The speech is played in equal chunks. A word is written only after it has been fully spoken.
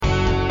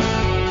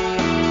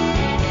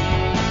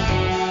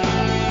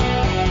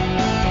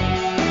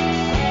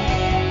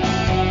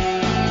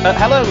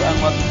Hello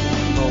and welcome to the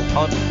Football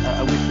Pod,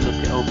 a weekly look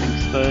at all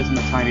things Spurs and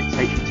the time it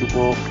takes you to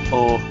walk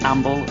or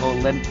amble or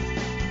limp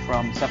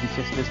from Seven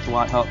Sisters to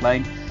White Hart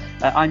Lane.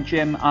 I'm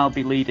Jim. I'll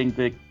be leading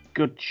the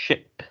good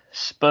ship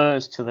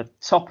Spurs to the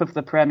top of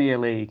the Premier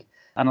League,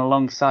 and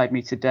alongside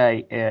me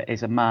today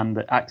is a man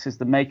that acts as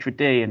the maitre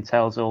d' and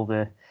tells all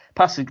the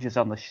passengers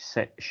on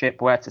the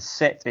ship where to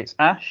sit. It's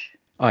Ash.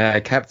 Aye,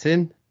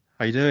 Captain.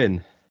 How you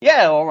doing?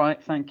 Yeah, all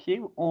right, thank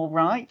you. All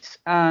right.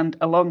 And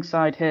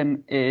alongside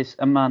him is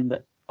a man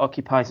that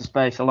occupies a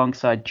space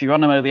alongside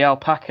Geronimo the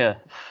alpaca,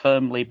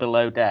 firmly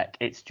below deck.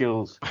 It's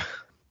Jules.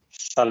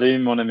 Salut,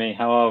 mon ami.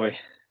 How are we?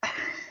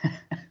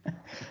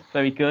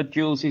 Very good.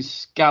 Jules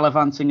is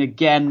gallivanting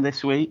again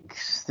this week.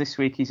 This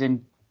week he's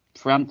in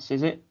France,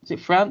 is it? Is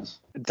it France?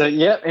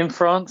 Yeah, in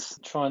France,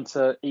 trying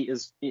to eat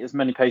as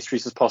many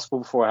pastries as possible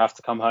before I have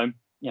to come home.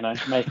 You know,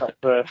 make up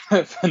for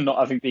not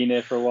having been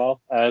here for a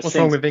while. What's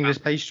wrong with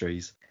English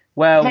pastries?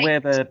 Well, we're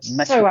the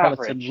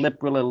metropolitan average.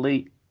 liberal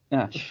elite.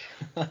 Ash,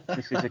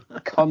 this is a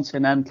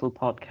continental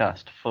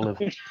podcast full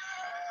of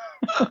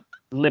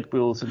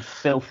liberals and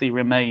filthy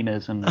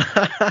remainers and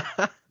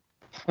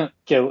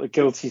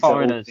guilty for all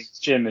foreigners. things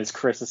Jim is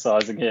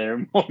criticising here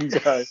in one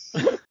go.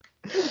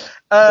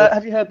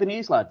 Have you heard the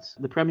news, lads?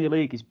 The Premier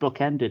League is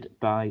bookended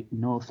by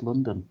North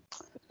London.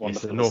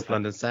 It's the North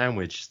London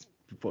sandwich.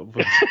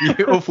 What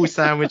awful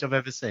sandwich I've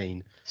ever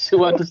seen. So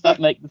what does that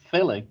make the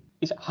filling?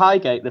 Is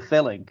Highgate the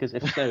filling? Because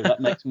if so, that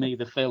makes me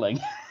the filling.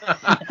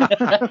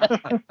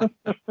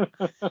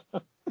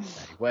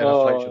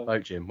 Whatever floats your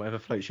boat, Jim. Whatever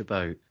floats your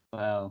boat.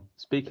 Well,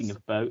 speaking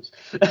of boats,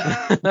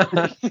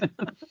 I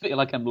feel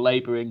like I'm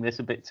labouring this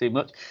a bit too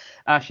much.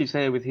 Ash is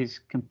here with his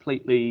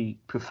completely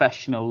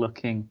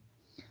professional-looking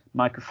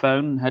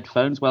microphone and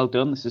headphones. Well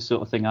done. This is the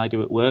sort of thing I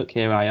do at work.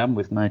 Here I am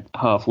with my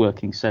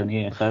half-working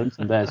Sony earphones,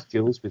 and there's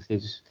Jules with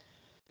his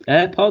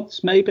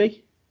AirPods,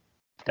 maybe?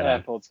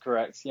 AirPods,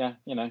 correct. Yeah,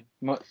 you know,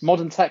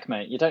 modern tech,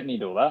 mate. You don't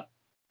need all that.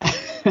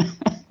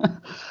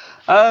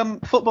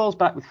 Football's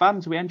back with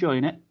fans. Are we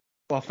enjoying it?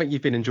 Well, I think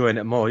you've been enjoying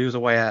it more. You was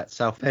away at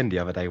Southend the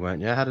other day,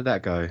 weren't you? How did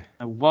that go?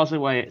 I was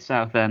away at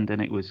Southend, and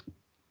it was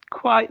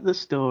quite the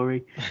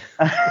story.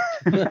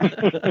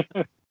 I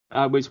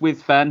was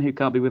with Fen, who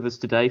can't be with us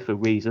today for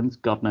reasons.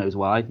 God knows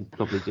why. He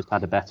probably just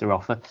had a better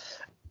offer.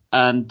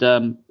 And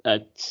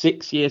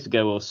 6 years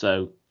ago or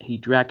so, he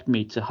dragged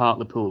me to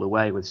Hartlepool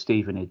away with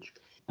Stevenage.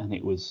 And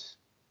it was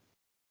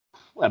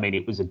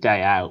a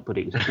day out, but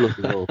it was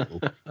bloody awful.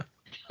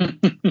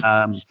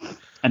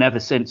 And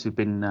ever since, we've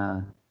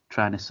been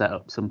trying to set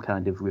up some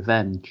kind of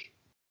revenge.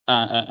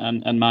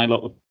 And my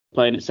lot were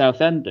playing at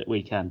Southend at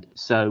weekend.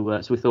 So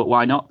we thought,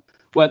 why not?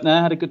 Went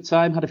there, had a good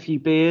time, had a few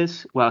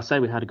beers. Well, I say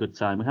we had a good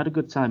time. We had a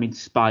good time in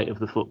spite of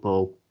the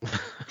football.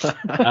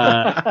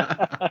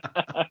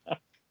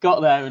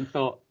 Got there and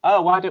thought,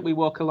 oh, why don't we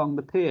walk along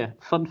the pier?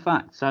 Fun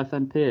fact,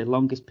 Southend Pier,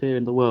 longest pier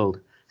in the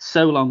world.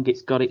 So long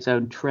it's got its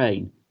own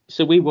train.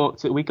 So we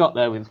got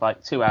there with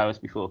like 2 hours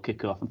before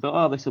kick-off and thought,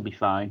 oh, this will be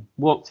fine.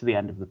 Walked to the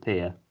end of the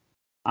pier.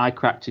 I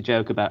cracked a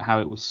joke about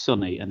how it was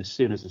sunny, and as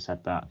soon as I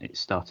said that, it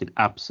started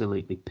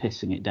absolutely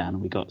pissing it down,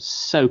 and we got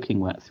soaking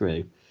wet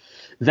through.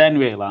 Then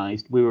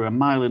realised we were 1.5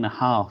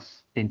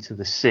 miles into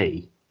the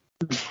sea.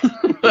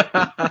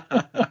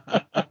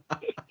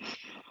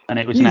 And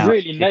it was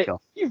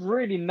You've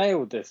really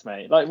nailed this,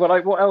 mate. Like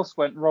what else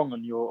went wrong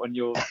on your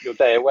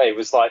day away?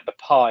 Was like the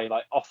pie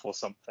off or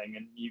something,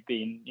 and you've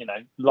been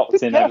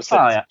locked in ever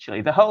since.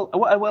 Actually,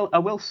 I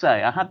will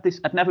say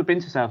I'd never been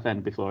to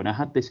Southend before, and I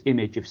had this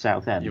image of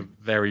Southend. You're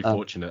very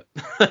fortunate.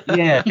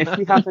 Yeah, if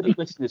we have any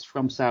listeners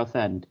from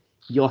Southend,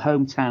 your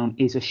hometown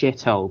is a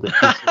shithole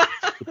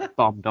that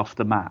bombed off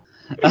the map.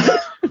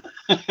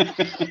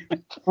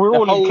 We're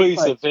all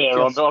inclusive here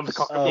on the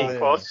Cockapoo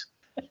Pod.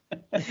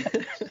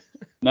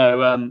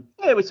 No,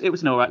 it was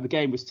all right. The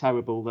game was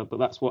terrible, but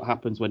that's what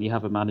happens when you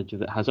have a manager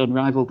that has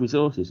unrivaled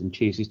resources and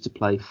chooses to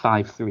play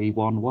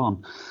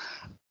 5-3-1-1.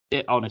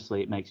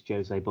 Honestly, it makes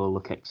Jose Ball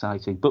look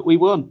exciting. But we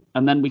won,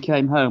 and then we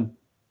came home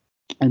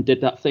and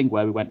did that thing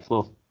where we went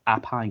for a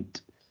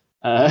pint.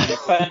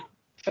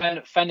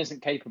 Fen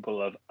isn't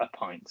capable of a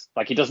pint.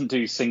 Like, he doesn't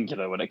do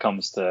singular when it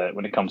comes to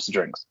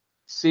drinks.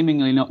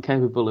 Seemingly not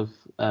capable of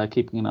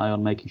keeping an eye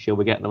on making sure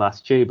we get the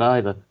last tube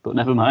either, but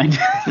never mind.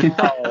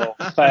 Oh,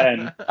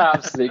 Fen,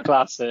 absolute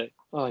classic.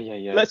 Oh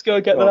yeah. Let's go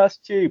and get the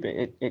last tube.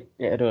 It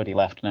had already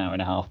left an hour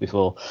and a half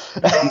before.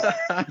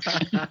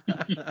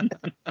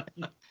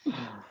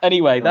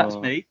 Anyway, that's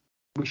me.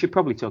 We should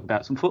probably talk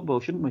about some football,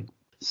 shouldn't we?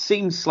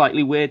 Seems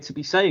slightly weird to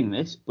be saying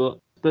this, but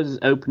Spurs'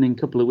 opening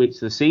couple of weeks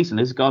of the season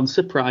has gone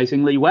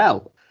surprisingly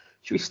well.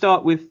 Should we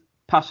start with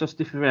Paços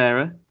de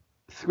Ferreira?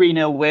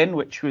 3-0 win,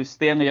 which was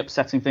the only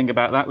upsetting thing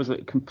about that was that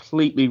it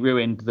completely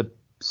ruined the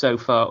so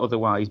far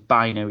otherwise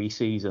binary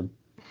season.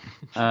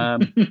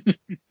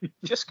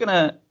 Just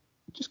gonna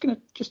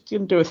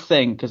do a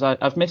thing because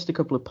I've missed a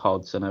couple of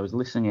pods and I was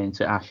listening in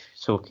to Ash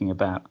talking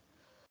about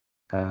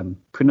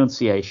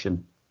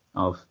pronunciation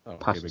of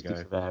Paços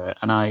de Ferreira,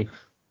 and I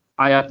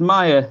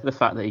admire the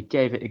fact that he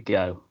gave it a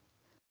go.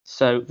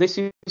 So this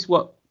is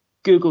what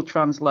Google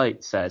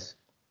Translate says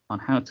on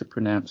how to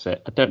pronounce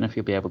it. I don't know if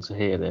you'll be able to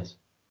hear this.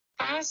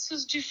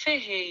 Passos de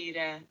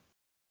Ferreira.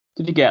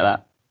 Did you get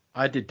that?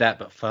 I did that,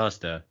 but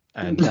faster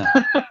and No.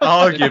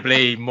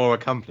 arguably more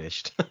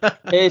accomplished.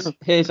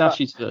 Here's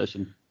Ash's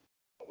version.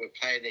 We're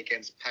playing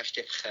against Pas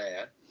de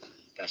Ferreira.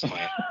 That's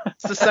my.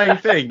 It's the same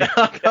thing.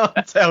 I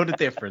can't tell the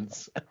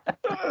difference.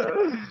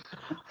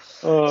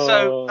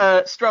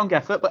 So strong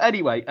effort, but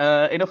anyway,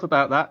 enough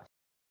about that.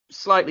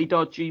 Slightly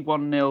dodgy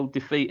 1-0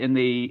 defeat in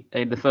the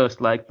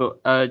first leg,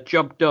 but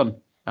job done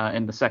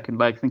in the second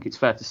leg. I think it's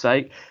fair to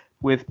say,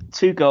 with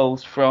 2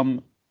 goals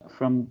from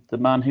the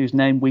man whose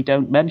name we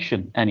don't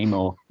mention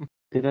anymore.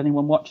 Did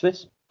anyone watch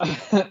this?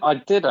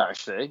 I did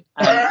actually,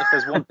 and if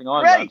there's one thing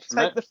I learned from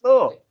take it, the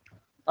floor.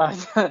 I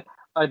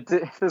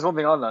did. If there's one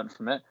thing I learned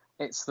from it,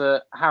 it's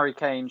that Harry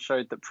Kane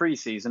showed that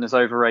pre-season is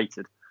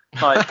overrated.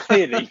 Like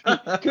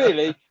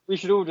clearly, we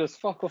should all just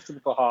fuck off to the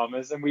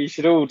Bahamas, and we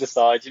should all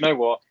decide, you know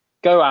what,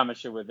 go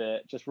amateur with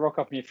it. Just rock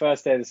up on your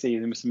first day of the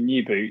season with some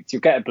new boots. You'll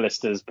get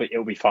blisters, but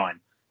it'll be fine.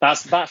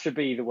 That should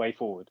be the way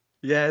forward.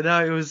 Yeah,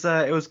 no, it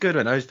was good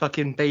when those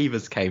fucking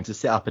beavers came to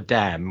set up a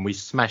dam and we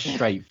smashed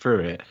straight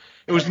through it.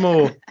 It was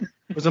more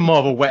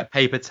of a wet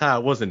paper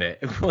towel, wasn't it?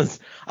 It was.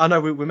 I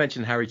know we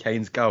mentioned Harry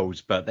Kane's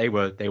goals, but they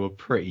were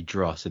pretty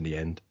dross in the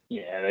end.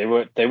 Yeah,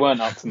 they weren't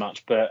up to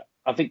much, but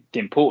I think the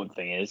important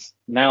thing is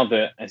now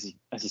that, as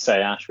you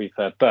say, Ash, we've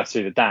burst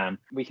through the dam,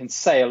 we can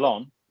sail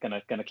on.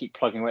 Gonna keep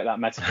plugging away at that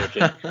metaphor,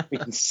 Jim. We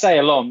can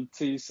sail on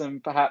to some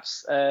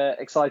perhaps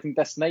exciting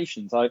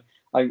destinations. I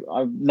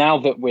now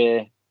that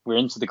we're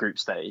into the group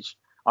stage,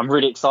 I'm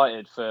really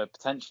excited for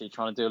potentially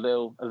trying to do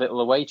a little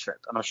away trip,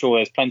 and I'm sure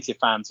there's plenty of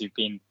fans who've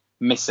been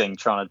missing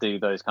trying to do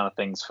those kind of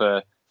things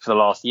for the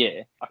last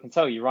year. I can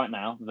tell you right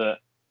now that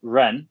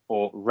Rennes,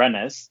 or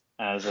Rennes,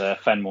 as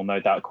Fen will no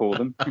doubt call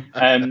them,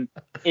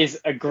 is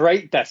a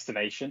great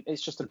destination.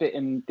 It's just a bit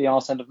in the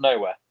arse end of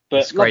nowhere. But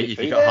it's great if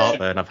you've got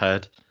heartburn, I've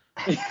heard.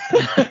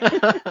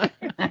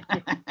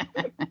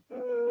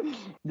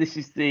 This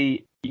is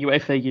the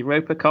UEFA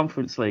Europa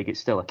Conference League. It's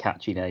still a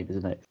catchy name,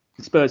 isn't it?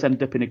 Spurs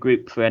ended up in a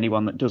group, for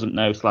anyone that doesn't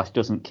know /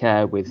 doesn't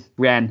care, with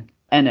Rennes,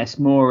 NS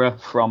Mora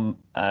from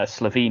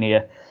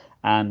Slovenia,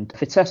 and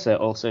Vitesse,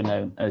 also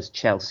known as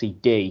Chelsea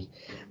D.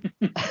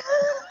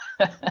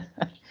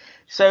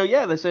 So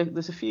yeah, there's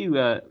a few,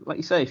 like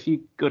you say, a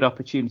few good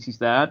opportunities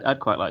there. I'd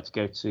quite like to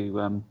go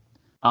to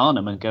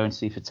Arnhem and go and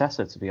see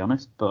Vitesse, to be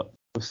honest, but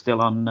we're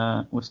still on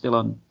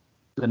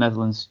the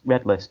Netherlands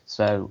red list,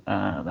 so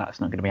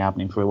that's not going to be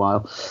happening for a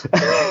while.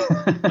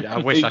 Yeah, I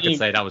wish I could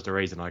say that was the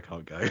reason I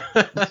can't go.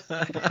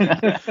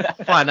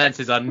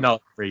 Finances are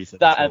not reason.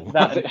 That and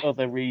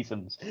other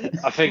reasons.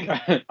 I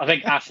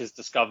think Ash has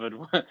discovered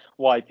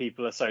why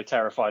people are so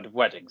terrified of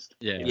weddings.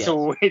 Yeah,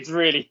 it's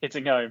really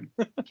hitting home.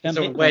 It's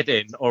a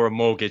wedding or a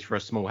mortgage for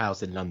a small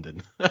house in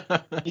London.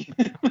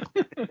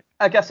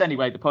 I guess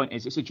anyway, the point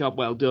is it's a job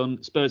well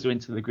done. Spurs are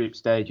into the group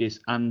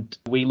stages, and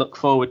we look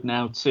forward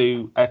now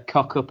to a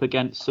cock up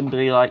against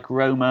somebody like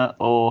Roma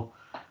or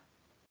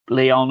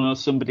Lyon or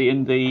somebody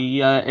in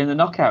the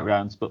knockout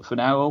rounds. But for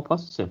now, all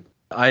positive.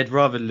 I'd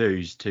rather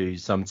lose to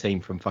some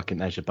team from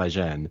fucking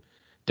Azerbaijan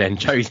than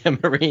Jose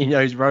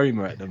Mourinho's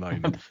Roma at the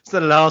moment. It's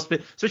the last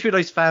bit, especially with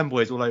those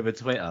fanboys all over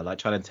Twitter, like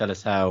trying to tell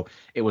us how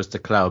it was the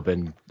club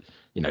and,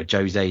 you know,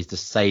 Jose's the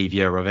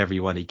saviour of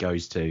everyone he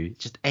goes to.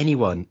 Just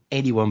anyone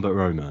but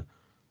Roma.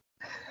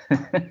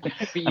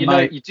 But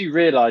you do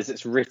realise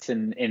it's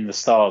written in the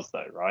stars,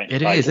 though, right?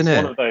 It is, isn't it?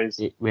 It's one of those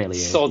it really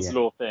is, sod's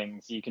law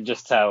things. You can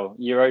just tell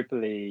Europa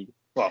League.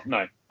 Well,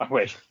 no, I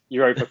wish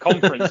Europa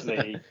Conference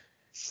League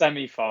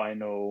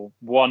semi-final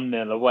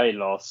 1-0 away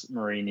loss.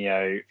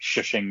 Mourinho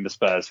shushing the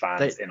Spurs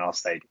fans in our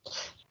stadium.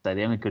 So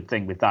the only good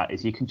thing with that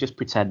is you can just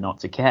pretend not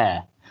to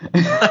care.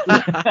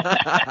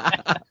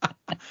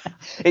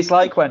 It's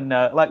like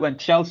when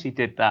Chelsea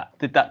did that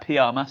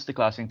PR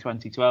masterclass in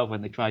 2012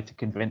 when they tried to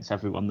convince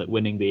everyone that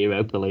winning the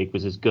Europa League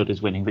was as good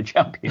as winning the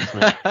Champions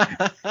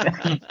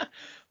League.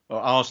 Or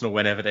Arsenal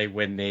whenever they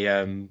win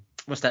the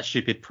what's that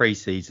stupid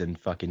pre-season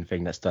fucking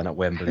thing that's done at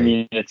Wembley?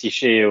 Community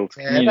Shield.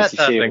 Yeah, Community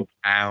that Shield.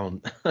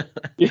 Count.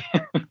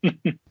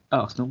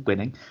 Arsenal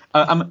winning.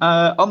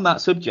 On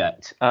that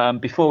subject,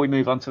 before we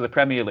move on to the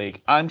Premier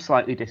League, I'm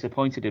slightly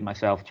disappointed in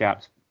myself,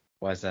 chaps.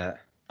 Why's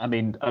that? I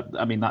mean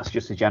that's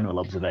just a general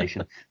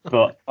observation.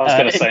 But I was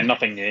going to say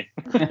nothing new.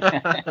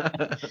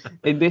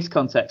 In this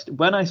context,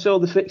 when I saw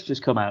the fixtures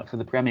come out for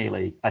the Premier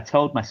League, I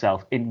told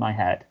myself in my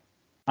head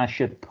I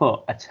should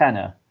put a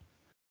tenner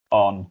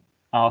on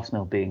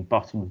Arsenal being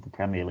bottom of the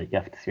Premier League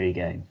after 3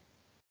 games.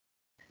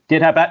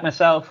 Did I back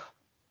myself?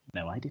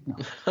 No, I did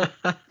not.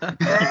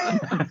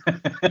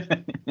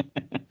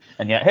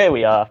 And yet here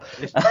we are.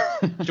 It's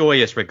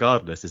joyous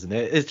regardless, isn't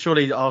it? It's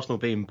surely Arsenal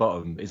being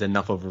bottom is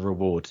enough of a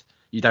reward.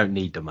 You don't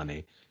need the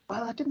money.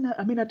 Well, I don't know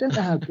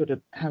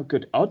how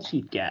good odds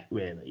you'd get,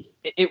 really.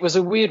 It was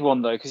a weird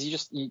one though, because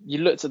you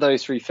looked at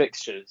those 3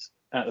 fixtures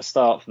at the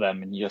start for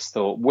them and you just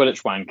thought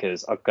Woolwich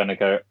wankers are going to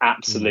go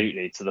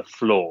absolutely to the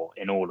floor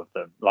in all of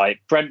them.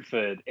 Like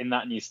Brentford in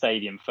that new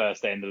stadium,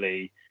 first day in the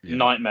league,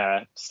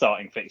 nightmare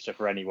starting fixture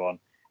for anyone.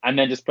 and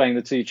then just playing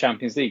the 2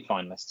 Champions League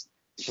finalists.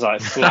 It's just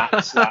like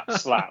slap, slap,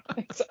 slap.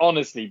 It's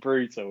honestly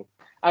brutal.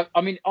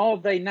 I mean,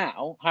 have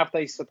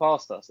they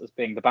surpassed us as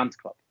being the banter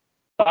club?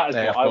 That is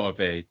They've what got to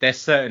be. They're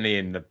certainly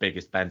in the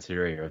biggest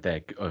banter era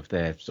of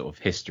their sort of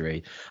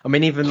history. I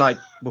mean, even like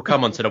we'll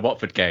come on to the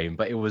Watford game,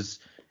 but it was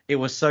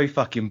so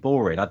fucking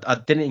boring. I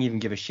didn't even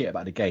give a shit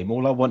about the game.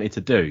 All I wanted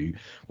to do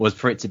was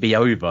for it to be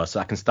over so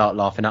I can start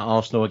laughing at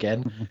Arsenal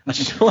again. I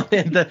just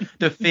wanted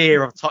the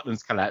fear of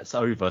Tottenham's collapse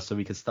over so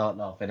we could start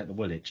laughing at the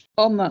Woolwich.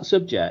 On that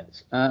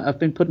subject, I've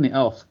been putting it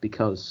off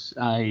because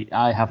I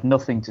have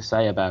nothing to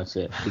say about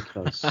it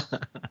because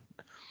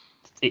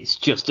it's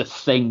just a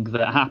thing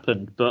that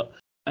happened. But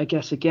I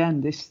guess,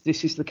 again, this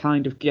is the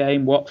kind of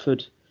game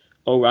Watford...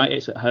 All right,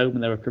 it's at home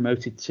and they're a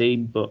promoted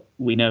team, but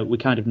we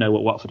kind of know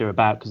what Watford are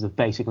about because they've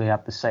basically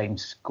had the same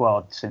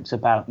squad since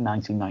about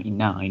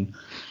 1999.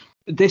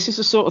 This is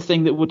the sort of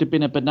thing that would have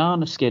been a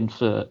banana skin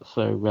for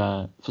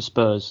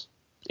Spurs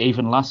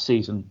even last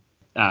season.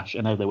 Ash,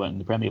 I know they weren't in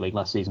the Premier League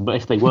last season, but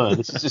if they were,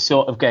 this is the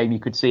sort of game you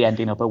could see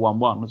ending up a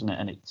 1-1, wasn't it?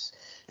 And it's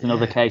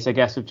another case, I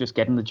guess, of just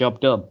getting the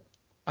job done.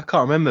 I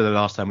can't remember the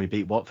last time we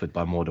beat Watford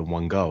by more than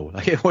 1 goal.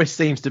 Like, it always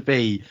seems to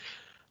be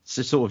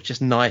so sort of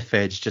just knife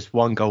edge, just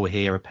 1 goal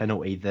here, a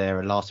penalty there,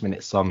 a last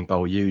minute Son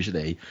goal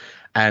usually.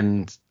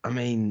 And I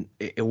mean,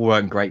 it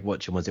weren't great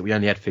watching, was it? We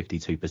only had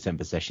 52%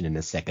 possession in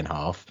the second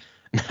half.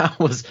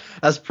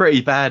 That's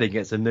pretty bad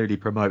against a newly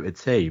promoted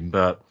team.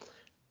 But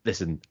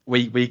listen,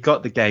 we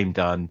got the game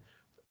done.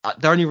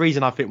 The only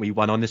reason I think we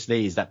won,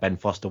 honestly, is that Ben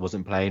Foster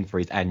wasn't playing for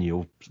his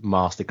annual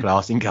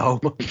masterclass in goal.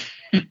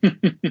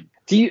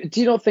 Do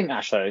you not think,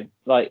 Ash, though,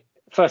 like,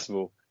 first of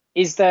all,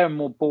 is there a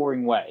more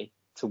boring way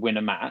to win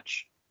a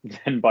match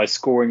than by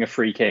scoring a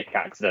free kick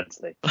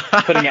accidentally,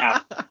 putting it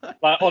out?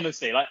 Like,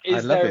 honestly, like,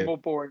 is there a more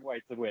boring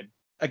way to win?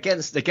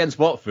 Against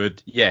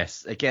Watford,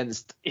 yes.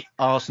 Against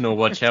Arsenal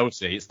or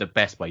Chelsea, it's the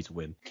best way to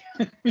win.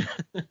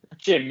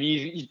 Jim,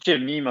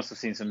 you must have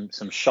seen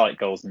some shite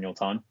goals in your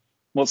time.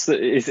 Is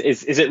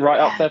it right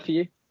up there for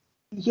you?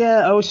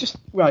 Yeah, I was just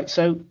right.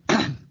 So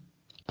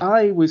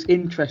I was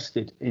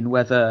interested in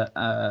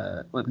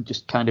whether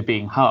just kind of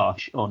being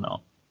harsh or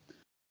not.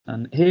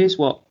 And here's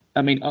what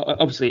I mean.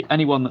 Obviously,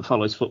 anyone that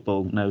follows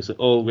football knows that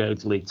all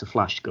roads lead to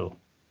Flash Score.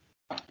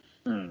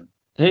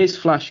 Here's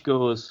Flash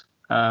Score's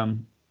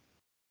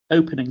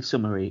opening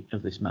summary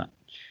of this match.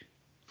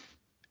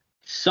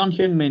 Son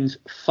Heung-min's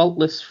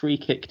faultless free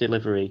kick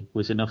delivery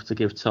was enough to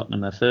give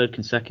Tottenham their 3rd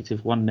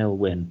consecutive 1-0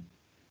 win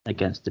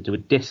against a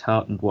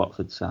disheartened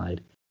Watford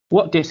side.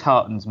 What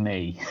disheartens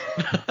me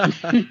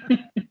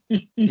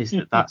is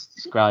that's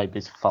described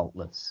as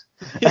faultless.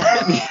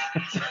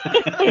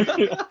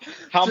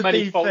 How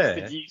many faults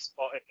did you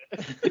spot in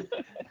it?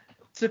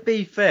 To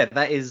be fair,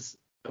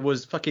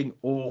 was fucking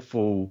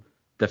awful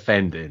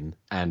defending,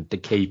 and the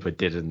keeper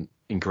didn't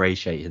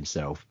ingratiate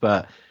himself.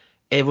 But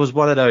it was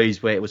one of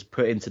those where it was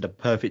put into the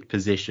perfect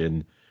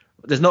position.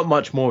 There's not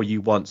much more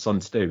you want Son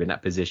to do in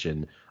that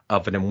position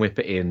other than whip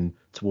it in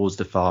towards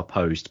the far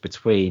post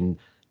between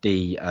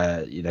the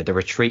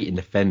retreating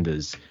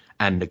defenders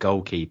and the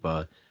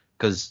goalkeeper,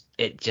 because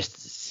it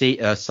just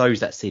sows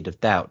that seed of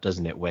doubt,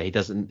 doesn't it? Where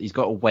he's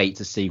got to wait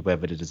to see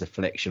whether there's a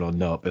deflection or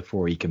not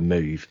before he can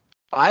move.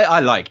 I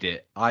liked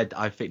it.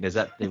 I think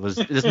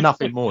there's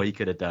nothing more he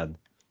could have done.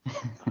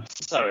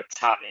 So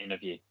Italian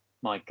of you,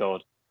 my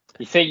God.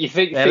 You think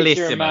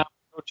you're a man,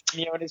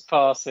 Jorginho and his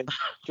passing,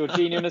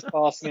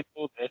 and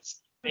all this.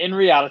 In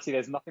reality,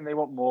 there's nothing they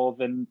want more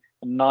than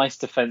a nice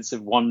defensive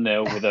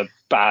 1-0 with a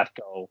bad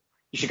goal.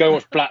 You should go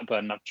watch Blackburn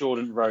and have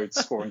Jordan Rhodes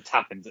scoring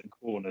tap-ins at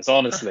corners.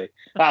 Honestly,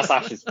 that's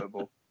Ash's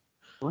football.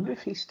 I wonder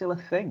if he's still a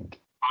thing.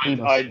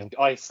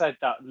 I said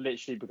that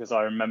literally because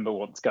I remember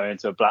once going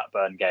to a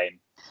Blackburn game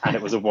and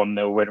it was a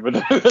 1-0 win with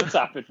a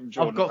tap-in from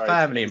Jordan Rhodes. I've got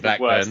family in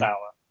Blackburn.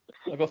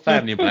 I've got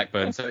family in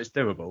Blackburn, so it's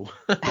doable.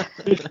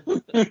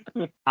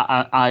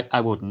 I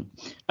wouldn't.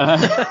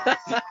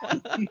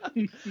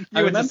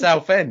 You went to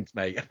Southend,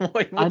 mate.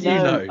 What do you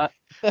know?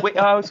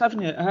 I was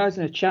having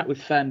a chat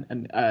with Fen,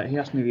 and he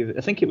asked me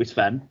I think it was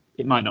Fen.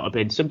 It might not have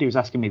been. Somebody was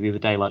asking me the other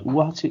day, like,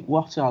 what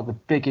are the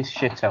biggest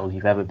shitholes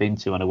you've ever been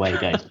to on away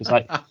days? It's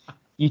like,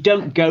 you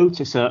don't go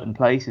to certain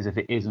places if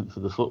it isn't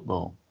for the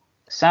football.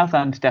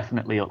 Southend's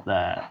definitely up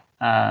there.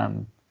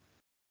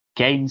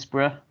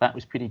 Gainsborough, that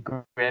was pretty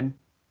grim.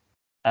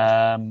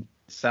 Doesn't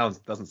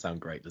sound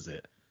great, does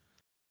it?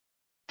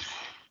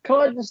 Can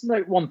I just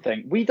note one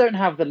thing? We don't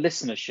have the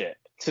listenership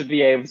to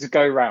be able to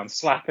go around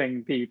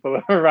slapping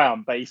people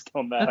around based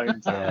on their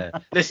hometown. Yeah.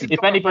 Listen,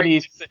 if anyone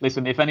is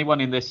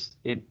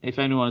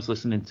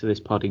listening to this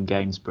pod in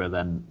Gainsborough,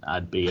 then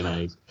I'd be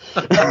amazed.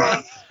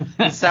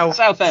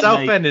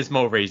 Southend is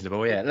more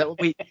reasonable. Yeah,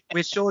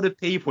 we're sure the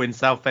people in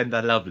Southend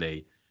are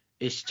lovely.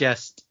 It's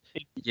just,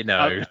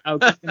 I'll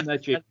give them their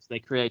due. They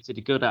created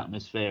a good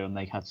atmosphere and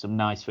they had some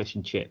nice fish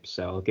and chips,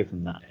 so I'll give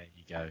them that.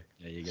 There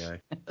you go.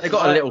 They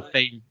got a little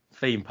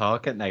theme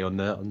park, haven't they, on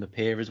the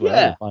pier as well?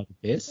 Yeah. By the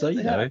pier, so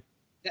you know.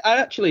 I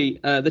actually,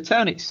 the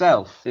town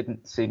itself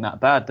didn't seem that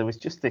bad. There was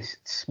just this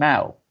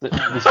smell that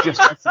was just.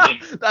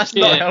 That's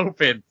not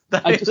helping.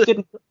 I just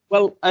didn't.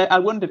 Well, I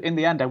wondered in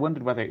the end. I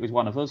wondered whether it was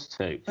one of us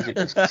two because it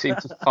just seemed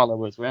to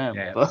follow us round.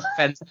 Yeah, But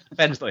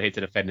Fenn's not here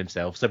to defend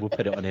himself, so we'll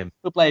put it on him.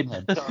 we'll blame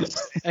him.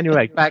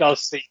 Anyway, It back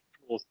does seem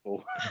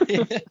plausible.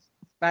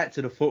 back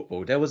to the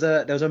football. There was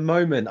a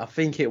moment, I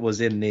think it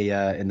was in the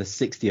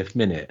 60th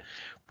minute,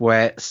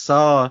 where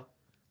Sarr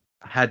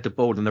had the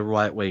ball on the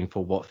right wing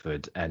for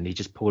Watford, and he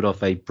just pulled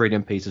off a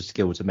brilliant piece of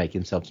skill to make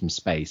himself some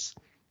space.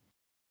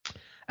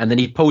 And then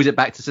he pulls it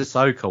back to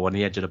Sissoko on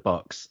the edge of the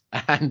box.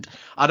 And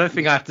I don't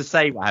think I have to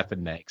say what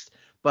happened next,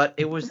 but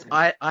it was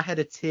I had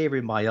a tear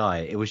in my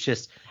eye. It was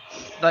just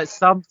like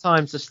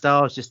sometimes the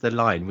stars just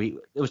align.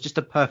 It was just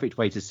a perfect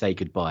way to say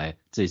goodbye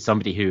to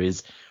somebody who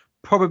is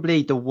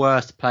probably the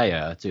worst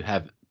player to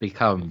have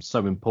become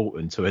so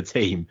important to a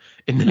team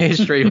in the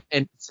history of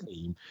any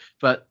team.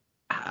 But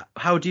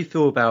how do you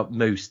feel about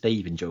Mo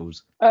Steven,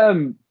 Jules?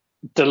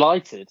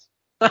 Delighted,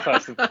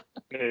 first of all,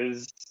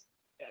 because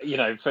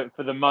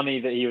for the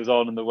money that he was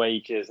on and the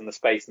wages and the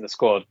space in the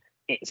squad,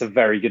 it's a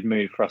very good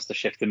move for us to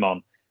shift him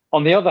on.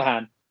 On the other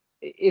hand,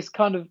 it's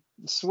kind of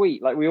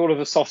sweet. Like, we all have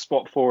a soft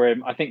spot for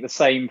him. I think the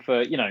same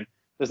for,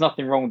 there's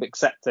nothing wrong with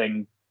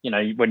accepting,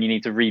 when you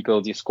need to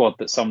rebuild your squad,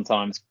 that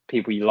sometimes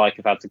people you like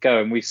have had to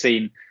go. And we've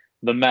seen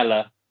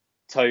Lamela,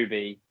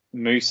 Toby,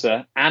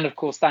 Musa, and of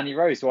course Danny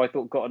Rose, who I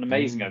thought got an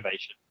amazing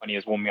ovation when he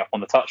was warming up on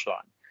the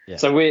touchline. Yeah.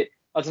 So I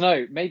don't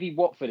know, maybe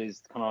Watford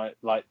is kind of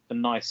like the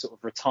nice sort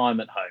of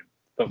retirement home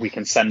that we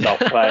can send our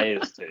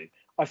players to.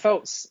 I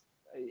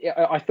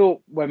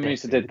thought when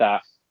Musa did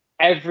that,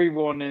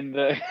 everyone in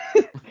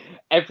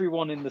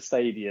the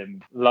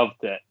stadium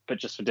loved it, but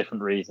just for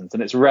different reasons.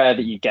 And it's rare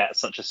that you get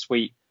such a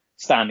sweet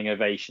standing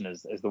ovation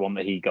as the one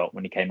that he got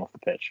when he came off the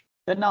pitch.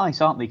 They're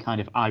nice, aren't they? Kind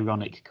of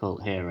ironic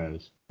cult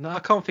heroes. No, I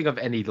can't think of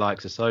any like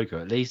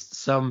Sissoko. At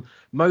least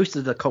most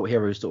of the cult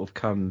heroes sort of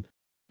come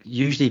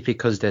usually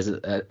because there's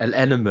an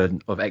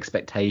element of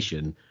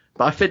expectation.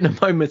 But I think the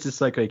moment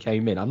Sissoko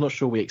came in, I'm not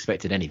sure we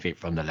expected anything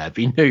from the lad.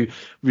 We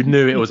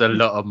knew it was a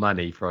lot of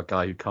money for a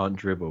guy who can't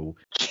dribble.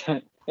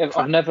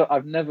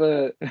 I've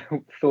never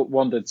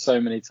wondered so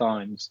many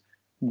times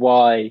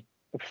why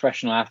a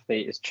professional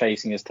athlete is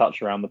chasing his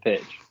touch around the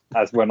pitch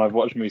as when I've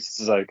watched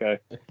Moussa Sissoko.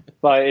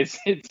 Like,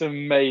 it's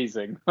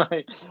amazing. Like,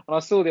 and I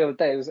saw the other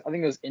day, I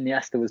think it was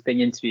Iniesta was being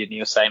interviewed, and he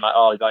was saying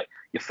like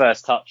your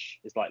first touch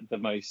is like the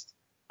most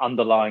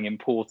underlying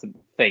important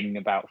thing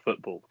about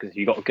football, because if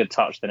you've got a good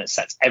touch, then it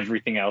sets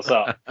everything else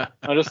up.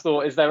 I just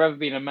thought, has there ever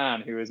been a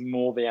man who is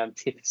more the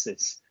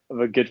antithesis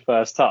of a good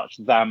first touch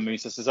than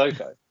Moussa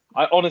Sissoko?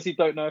 I honestly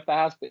don't know if there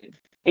has been.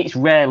 It's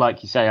rare,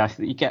 like you say, I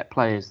think you get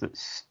players that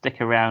stick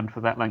around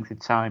for that length of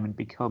time and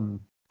become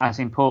as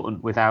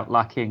important without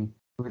having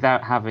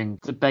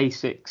the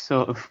basic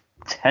sort of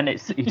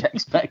tenets that you'd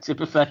expect a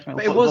professional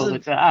footballer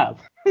to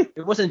have.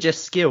 It wasn't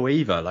just skill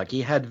either. Like,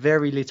 he had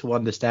very little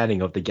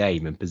understanding of the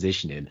game and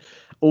positioning.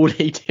 All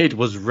he did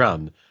was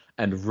run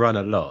and run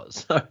a lot.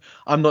 So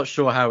I'm not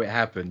sure how it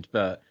happened,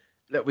 but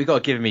look, we got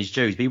to give him his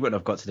dues. We wouldn't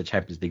have got to the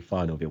Champions League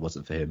final if it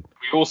wasn't for him.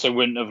 We also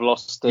wouldn't have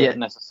lost it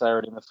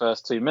necessarily in the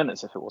first 2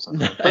 minutes if it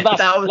wasn't for him.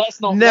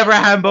 But never a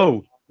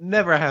handball.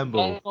 Never a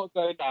handball. Let's not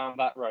go down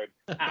that road.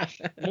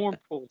 Ash, more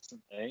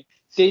importantly,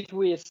 did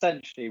we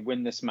essentially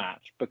win this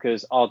match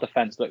because our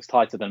defence looks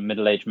tighter than a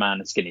middle-aged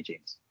man in skinny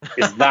jeans?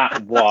 Is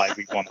that why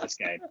we won this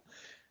game?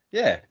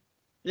 Yeah,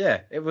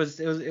 it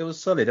was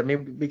solid. I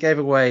mean, we gave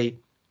away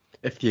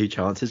a few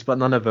chances, but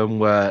none of them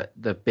were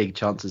the big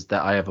chances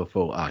that I ever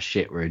thought,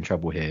 shit, we're in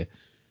trouble here.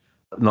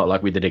 Not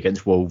like we did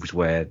against Wolves,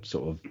 where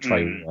sort of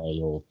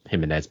Traoré or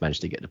Jimenez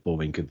managed to get the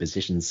ball in good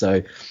position.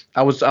 So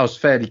I was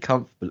fairly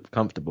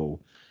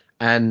comfortable.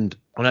 And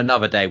on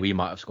another day, we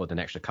might have scored an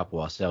extra couple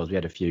ourselves. We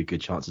had a few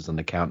good chances on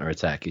the counter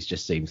attack. It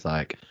just seems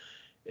like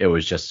it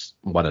was just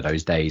one of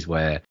those days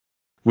where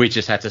we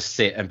just had to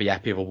sit and be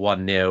happy with a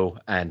 1-0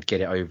 and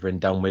get it over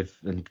and done with.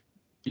 And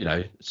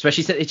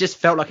especially it just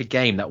felt like a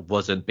game that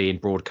wasn't being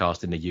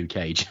broadcast in the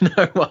UK. Do you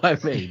know what I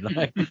mean?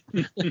 Like,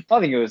 I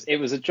think it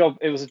was a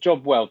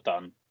job well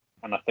done,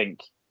 and I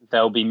think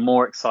there'll be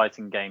more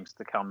exciting games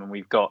to come, and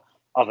we've got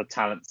other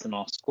talents in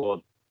our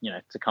squad,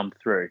 to come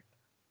through.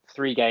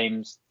 3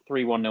 games,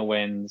 3 1-0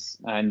 wins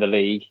in the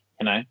league.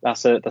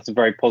 That's a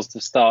very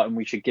positive start, and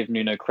we should give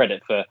Nuno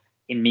credit for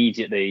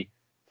immediately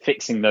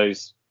fixing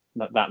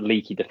that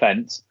leaky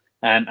defence.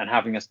 And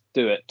having us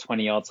do it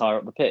 20 yards higher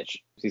up the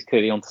pitch. He's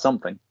clearly onto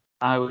something.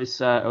 I was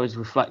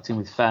reflecting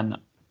with Fen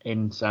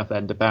in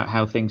Southend about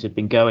how things had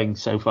been going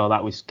so far.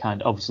 That was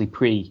kind of obviously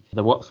pre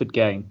the Watford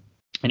game,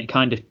 and it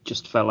kind of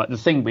just felt like the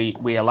thing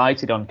we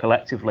alighted on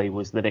collectively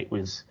was that it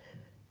was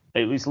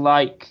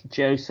like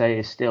Jose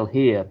is still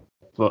here,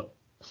 but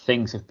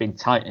things have been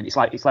tightened. It's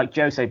like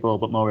Jose ball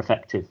but more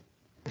effective.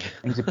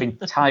 Things have been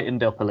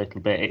tightened up a little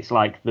bit. It's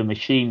like the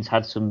machine's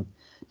had some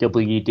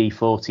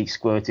WD-40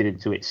 squirted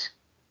into its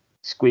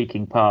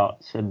squeaking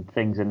parts, and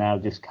things are now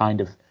just kind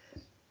of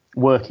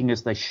working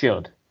as they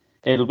should.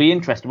 It'll be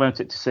interesting, won't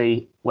it, to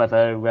see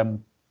whether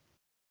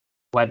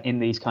when in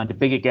these kind of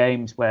bigger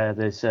games where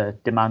there's a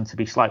demand to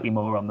be slightly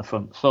more on the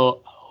front foot,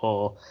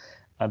 or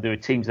there are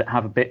teams that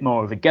have a bit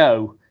more of a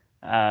go.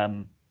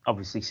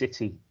 Obviously,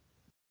 City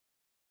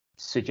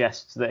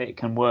suggests that it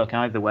can work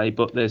either way,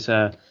 but there's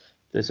a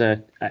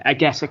I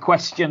guess a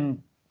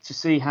question to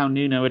see how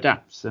Nuno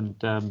adapts. And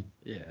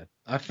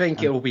I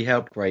think it will be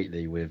helped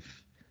greatly with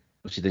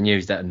obviously the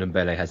news that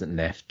Ndombele hasn't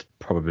left,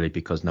 probably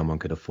because no one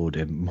could afford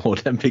him more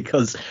than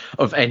because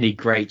of any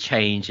great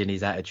change in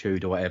his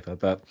attitude or whatever.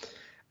 But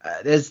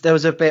there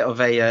was a bit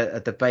of a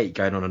debate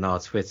going on our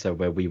Twitter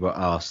where we were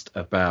asked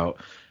about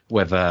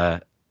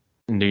whether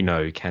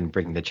Nuno can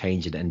bring the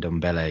change in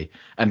Ndombele.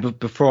 And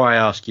before I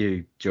ask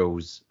you,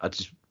 Jules, I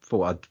just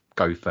thought I'd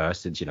go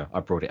first since, I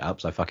brought it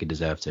up, so I fucking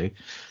deserve to.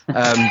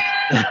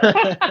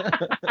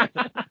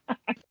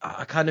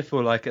 I kind of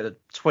feel like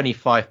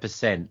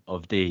 25%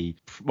 of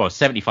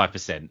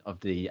 75% of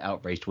the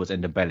outrage towards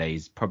Ndombele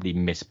is probably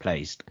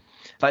misplaced.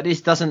 Like,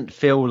 this doesn't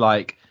feel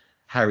like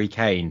Harry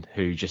Kane,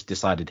 who just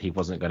decided he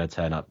wasn't going to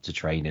turn up to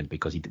training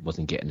because he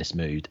wasn't getting this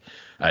move.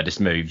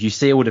 You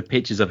see all the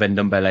pictures of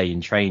Ndombele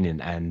in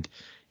training, and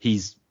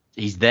he's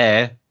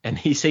there, and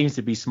he seems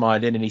to be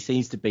smiling, and he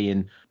seems to be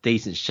in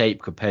decent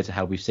shape compared to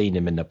how we've seen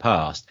him in the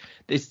past.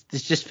 This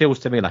just feels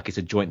to me like it's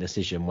a joint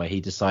decision where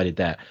he decided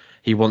that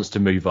he wants to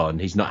move on.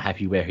 He's not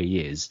happy where he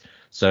is.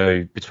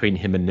 So between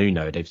him and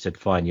Nuno, they've said,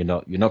 fine, you're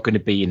not going to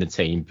be in the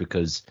team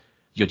because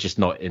you're just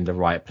not in the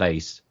right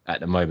place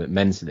at the moment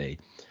mentally.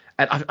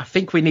 And I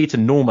think we need to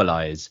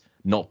normalise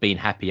not being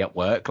happy at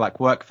work.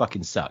 Like, work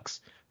fucking sucks.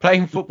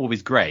 Playing football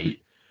is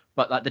great,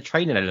 but like the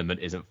training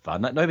element isn't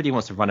fun. Like, nobody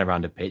wants to run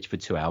around a pitch for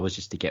 2 hours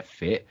just to get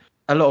fit.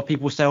 A lot of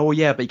people say, oh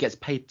yeah, but he gets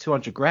paid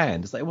 200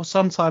 grand. It's like, well,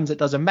 sometimes it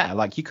doesn't matter.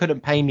 Like, you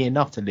couldn't pay me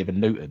enough to live in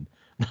Luton.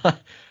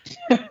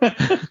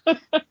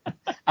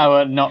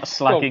 Our not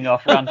slacking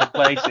off random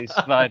places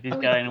vibe is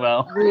going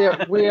well.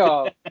 We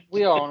are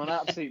on an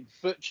absolute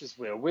butcher's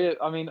wheel.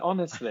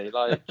 Honestly,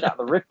 like, Jack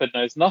the Ripper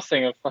knows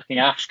nothing of fucking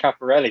Ash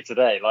Caparelli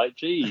today. Like,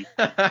 geez.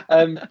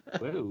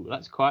 Whoa,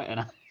 that's quite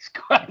an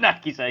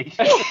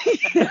accusation.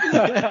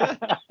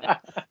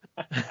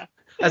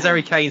 As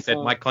Harry Kane said,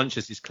 my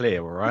conscience is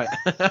clear, all right?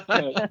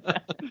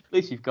 At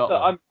least you've got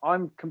one.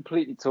 I'm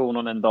completely torn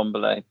on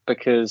Ndombele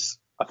because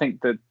I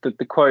think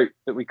the quote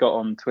that we got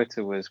on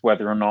Twitter was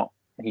whether or not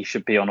he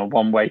should be on a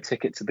one-way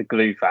ticket to the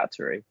glue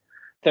factory.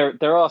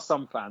 There are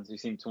some fans who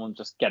seem to want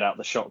to just get out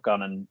the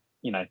shotgun and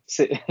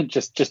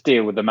just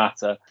deal with the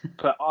matter.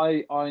 But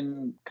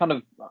I'm kind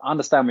of, I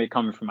understand where you're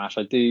coming from, Ash.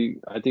 I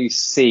do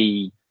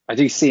see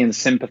and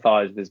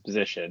sympathise with his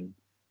position.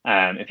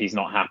 If he's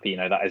not happy,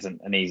 that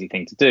isn't an easy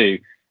thing to do.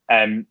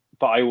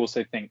 But I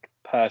also think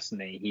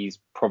personally he's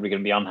probably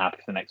going to be unhappy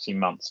for the next few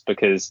months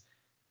because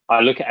I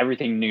look at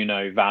everything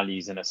Nuno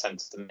values in a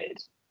centre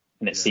mid,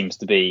 and it seems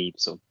to be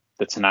sort of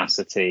the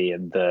tenacity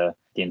and the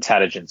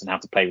intelligence and how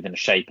to play within a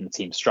shape and the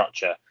team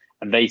structure.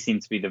 And they seem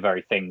to be the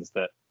very things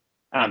that,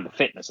 and the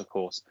fitness, of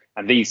course,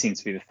 and these seem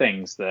to be the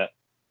things that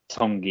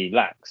Tanguy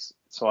lacks.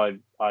 So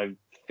I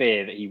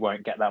fear that he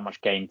won't get that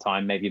much game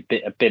time, maybe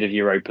a bit of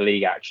Europa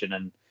League action,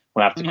 and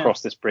we'll have to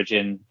cross this bridge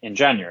in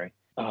January.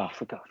 Oh,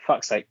 for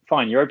fuck's sake.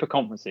 Fine, Europa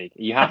Conference League.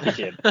 Are you happy,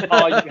 Jim?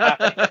 Are you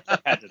happy?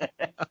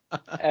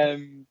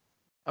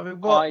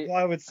 What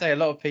I would say, a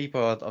lot of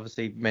people are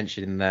obviously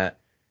mentioning that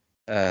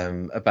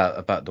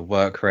about the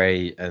work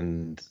rate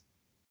and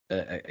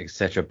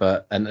etc.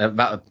 But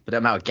about the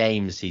amount of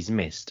games he's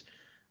missed,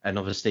 and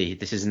obviously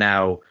this is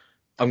now,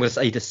 I'm going to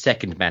say, the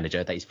second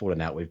manager that he's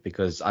fallen out with,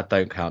 because I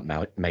don't count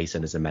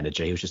Mason as a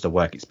manager. He was just a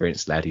work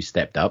experienced lad who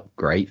stepped up.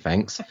 Great,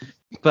 thanks.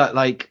 But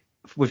like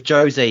with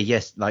Jose,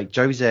 yes, like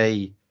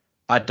Jose,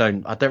 I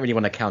don't really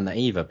want to count that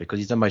either, because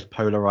he's the most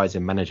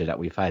polarizing manager that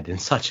we've had in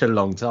such a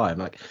long time.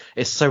 Like,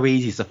 it's so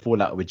easy to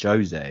fall out with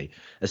Jose,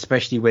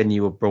 especially when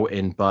you were brought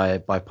in by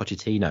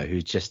Pochettino,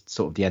 who's just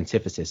sort of the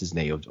antithesis, isn't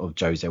he, of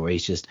Jose, where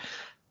he's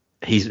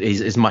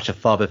as much a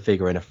father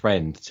figure and a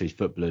friend to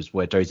footballers,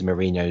 where Jose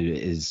Mourinho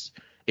is,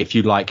 if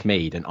you like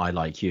me, then I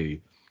like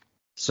you.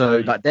 So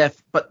like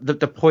but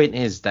the point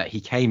is that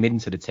he came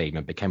into the team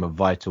and became a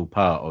vital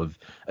part of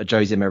a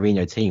Jose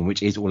Mourinho team,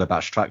 which is all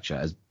about structure.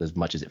 As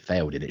much as it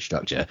failed in its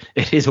structure,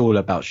 it is all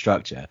about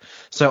structure.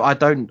 So I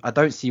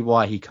don't see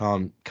why he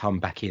can't come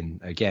back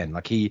in again.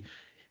 Like,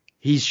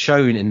 he's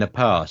shown in the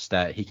past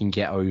that he can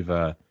get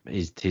over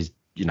his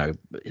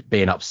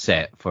being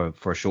upset for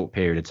a short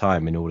period of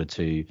time in order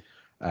to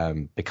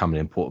become an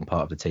important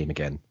part of the team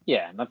again.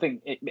 Yeah, and I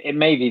think it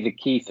may be the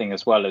key thing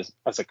as well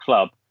as a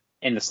club.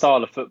 In the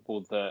style of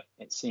football that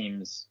it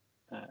seems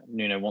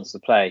Nuno wants to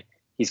play,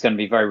 he's going to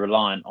be very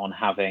reliant on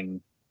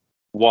having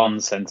one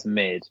centre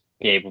mid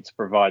be able to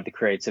provide the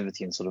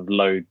creativity and sort of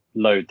load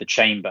the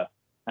chamber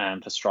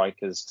for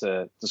strikers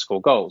to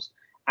score goals.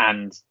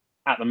 And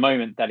at the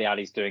moment, Dele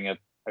Alli's doing a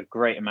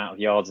great amount of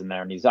yards in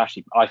there, and he's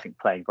actually, I think,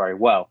 playing very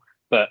well.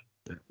 But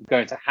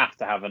going to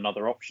have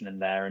another option in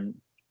there, and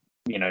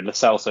Lo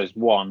Celso's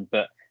one,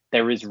 but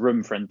there is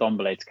room for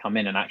Ndombele to come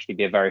in and actually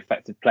be a very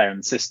effective player in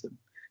the system.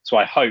 So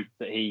I hope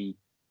that he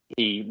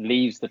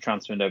leaves the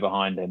transfer window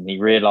behind him. He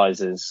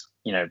realises,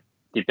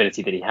 the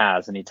ability that he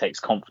has, and he takes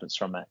confidence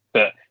from it.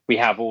 But we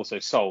have also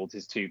sold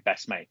his 2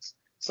 best mates.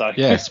 So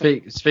yeah,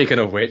 speaking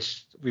of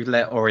which, we've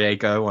let Aurier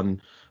go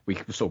on. We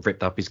sort of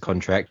ripped up his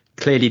contract.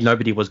 Clearly,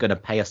 nobody was going to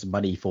pay us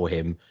money for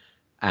him,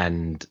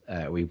 and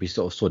we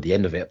sort of saw the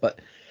end of it.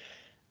 But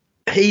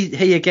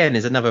he again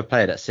is another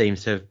player that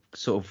seems to have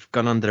sort of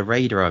gone under the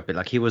radar a bit.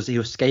 Like he was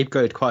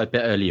scapegoated quite a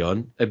bit early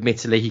on.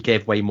 Admittedly, he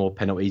gave way more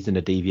penalties than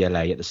the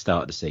DVLA at the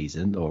start of the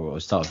season or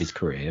start of his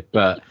career.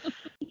 But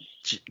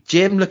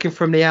Jim, looking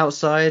from the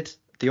outside,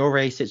 the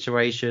Aurier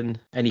situation,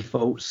 any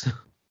thoughts?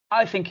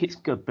 I think it's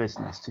good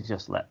business to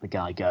just let the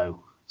guy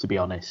go, to be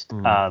honest.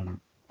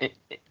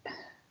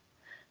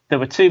 There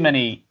were too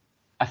many,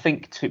 I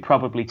think,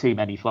 probably too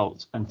many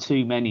faults and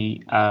too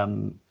many,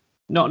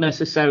 not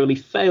necessarily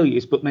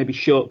failures, but maybe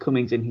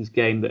shortcomings in his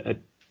game that are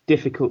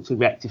difficult to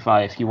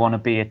rectify if you want to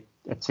be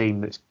a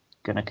team that's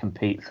going to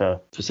compete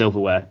for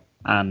silverware.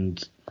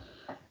 And,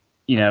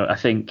 I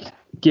think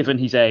given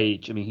his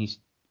age, I mean,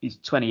 he's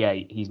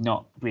 28, he's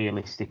not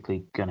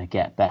realistically going to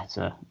get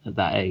better at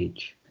that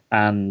age.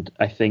 And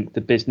I think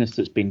the business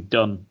that's been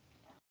done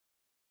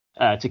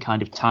to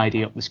kind of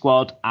tidy up the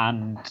squad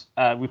and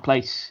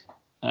replace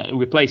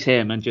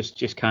him and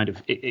just kind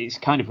of it's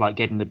kind of like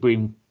getting the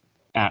broom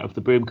out of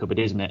the broom cupboard,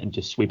 isn't it, and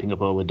just sweeping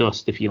up all the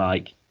dust, if you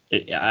like.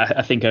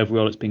 I think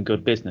overall it's been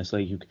good business.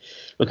 Like you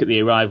look at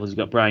the arrivals, you've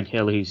got Brian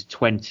Hill, who's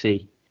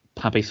 20,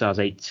 Pape Sarr's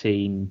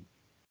 18,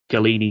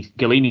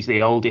 Galini's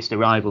the oldest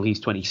arrival, he's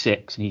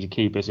 26 and he's a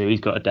keeper, so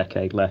he's got a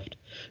decade left.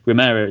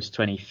 Romero's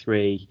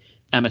 23,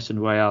 Emerson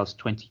Royale's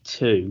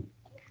 22.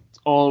 It's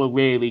all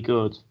really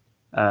good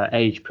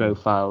age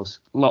profiles,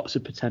 lots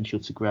of potential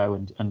to grow,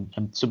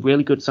 and some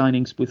really good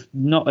signings with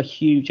not a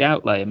huge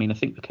outlay. I mean, I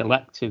think the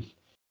collective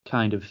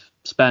kind of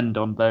spend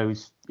on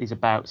those is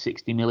about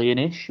 60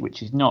 million-ish,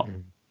 which is not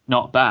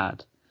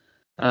bad.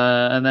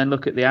 And then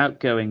look at the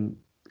outgoing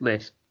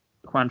list.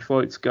 Juan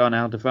Foyt's gone,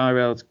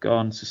 Alderweireld's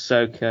gone,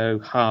 Sissoko,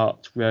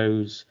 Hart,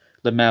 Rose,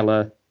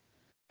 Lamela,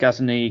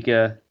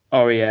 Gazaniga,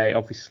 Aurier,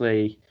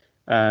 obviously.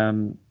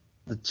 The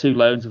 2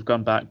 loans have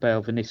gone back,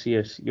 Bale,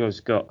 Vinicius. Yours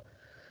got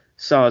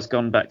Sarr's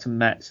gone back to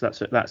Metz.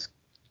 That's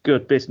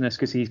good business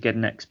because he's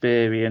getting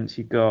experience.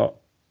 You've got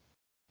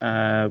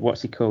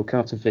what's he called?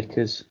 Carter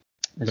Vickers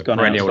has gone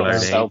out to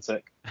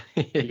Celtic.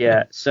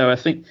 Yeah, so I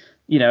think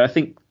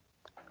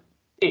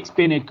it's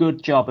been a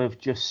good job of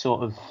just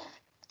sort of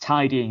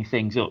tidying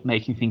things up,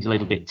 making things a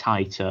little bit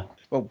tighter.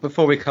 Well,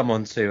 before we come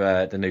on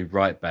to the new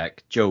right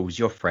back, Jules,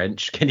 you're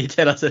French. Can you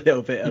tell us a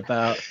little bit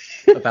about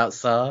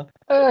Sarr?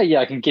 Yeah,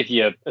 I can give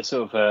you a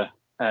sort of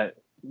a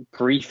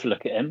brief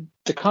look at him.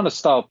 The kind of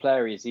style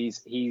player he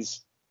is,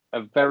 he's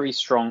a very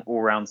strong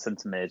all-round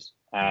centre mid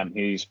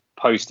who's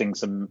posting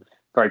some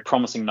very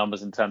promising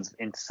numbers in terms of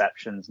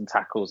interceptions and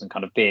tackles and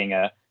kind of being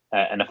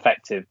an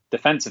effective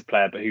defensive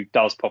player, but who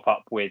does pop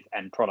up with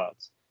end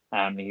products.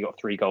 He got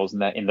 3 goals in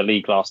the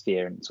league last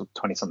year in sort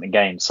of 20-something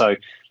games. So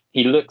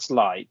he looks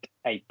like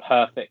a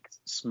perfect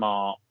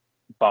smart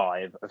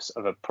buy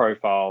of a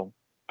profile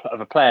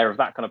of a player of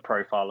that kind of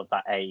profile of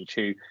that age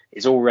who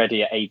is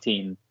already at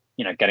 18,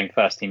 getting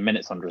first team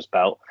minutes under his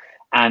belt,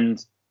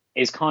 and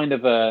is kind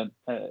of a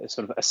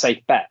sort of a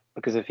safe bet,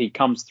 because if he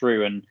comes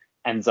through and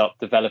ends up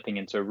developing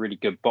into a really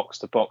good box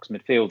to box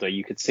midfielder,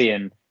 you could see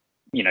him,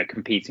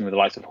 competing with the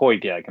likes of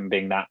Højbjerg and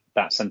being that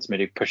centre mid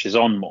who pushes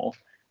on more.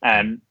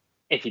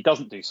 If he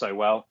doesn't do so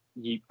well,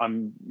 you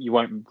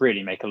won't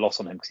really make a loss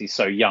on him because he's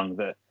so young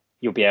that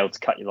you'll be able to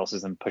cut your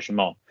losses and push him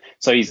on.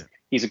 So he's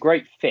a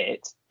great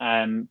fit.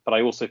 But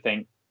I also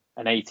think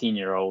an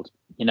 18-year-old,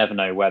 you never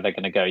know where they're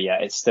going to go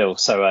yet. It's still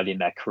so early in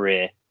their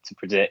career to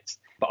predict.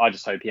 But I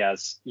just hope he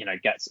has,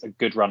 gets a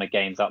good run of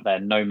games out there,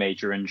 no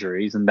major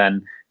injuries, and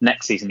then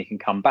next season he can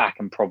come back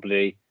and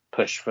probably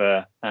push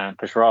for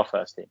our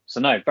first team. So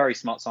no, very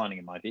smart signing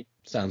in my view.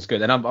 Sounds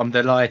good, and I'm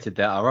delighted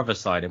that our other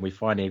signing, we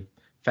finally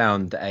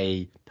found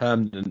a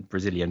permanent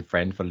Brazilian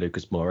friend for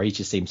Lucas Moura. He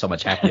just seems so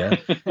much happier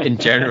in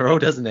general,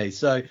 doesn't he?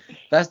 So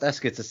that's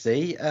good to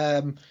see.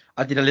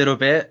 I did a little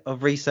bit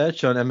of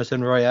research on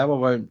Emerson Royale. I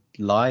won't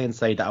lie and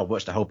say that I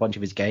watched a whole bunch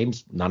of his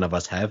games. None of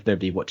us have.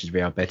 Nobody watches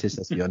Real Betis,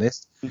 let's be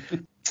honest.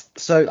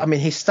 So, I mean,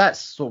 his stats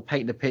sort of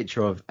paint the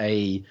picture of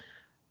a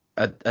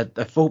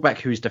fullback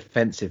who's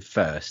defensive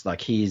first.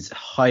 Like, he's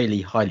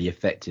highly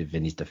effective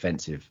in his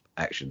defensive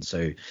action.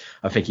 So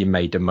I think he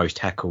made the most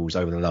tackles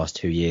over the last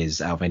 2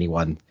 years out of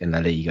anyone in La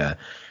Liga.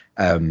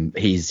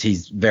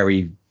 He's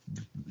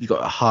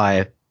got a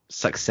high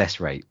success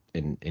rate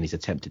in his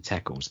attempted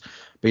tackles,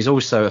 but he's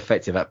also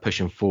effective at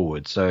pushing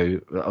forward. So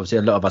obviously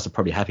a lot of us are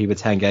probably happy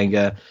with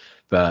Tanganga,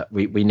 but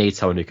we need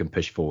someone who can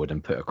push forward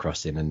and put a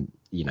cross in. And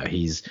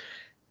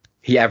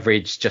he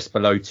averaged just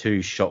below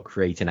 2 shot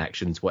creating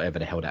actions, whatever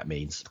the hell that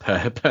means,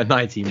 per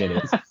 90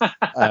 minutes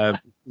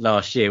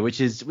last year, which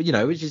is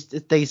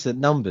decent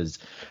numbers.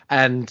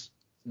 And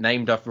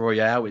named after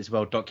Royale, it's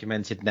well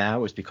documented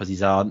now. It's because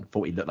his aunt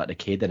thought he looked like the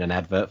kid in an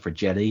advert for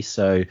jelly.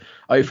 So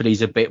hopefully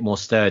he's a bit more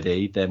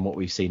sturdy than what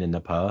we've seen in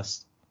the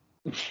past.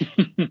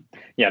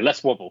 Yeah,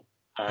 less wobble.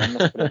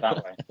 Let's put it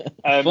that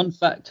way. Fun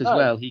fact as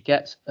well, he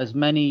gets as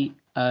many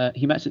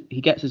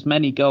he gets as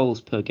many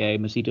goals per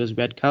game as he does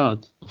red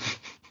cards.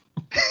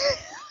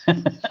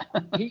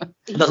 He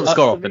Doesn't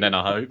score often, then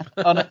I hope.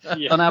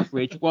 On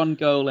average, 1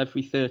 goal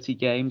every 30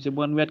 games and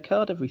 1 red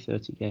card every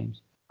 30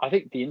 games. I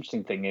think the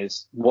interesting thing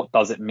is, what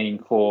does it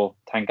mean for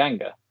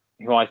Tanganga,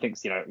 who I think,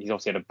 he's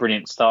obviously had a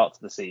brilliant start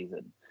to the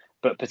season,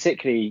 but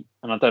particularly,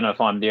 and I don't know if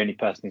I'm the only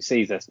person who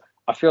sees this,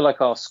 I feel like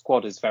our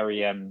squad is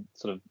very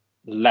sort of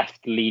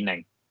left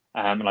leaning,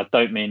 and I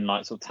don't mean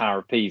like sort of Tower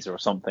of Pisa or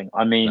something.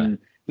 I mean,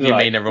 you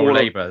mean they're all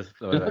Labour?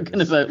 I'm going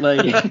to vote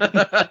Labour.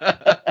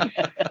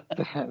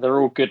 They're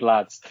all good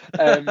lads.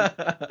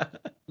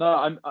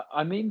 No,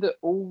 I mean that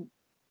all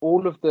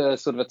of the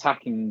sort of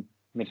attacking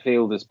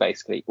midfielders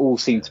basically all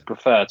seem to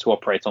prefer to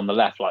operate on the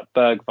left, like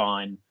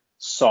Bergwijn,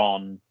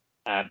 Son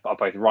are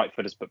both right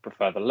footers but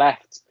prefer the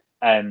left.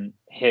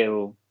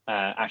 Hill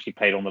actually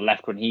played on the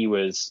left when he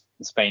was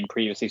in Spain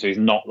previously, so he's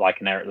not like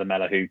an Eric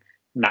Lamela who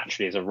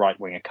naturally is a right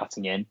winger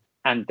cutting in.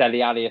 And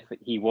Dele Alli, if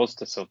he was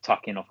to sort of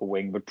tuck in off a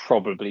wing, would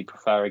probably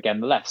prefer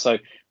again the left. So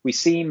we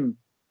seem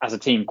as a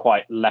team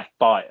quite left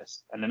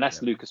biased, and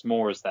unless Lucas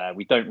Moura is there,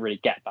 we don't really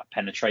get that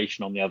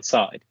penetration on the other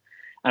side.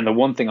 And the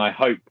one thing I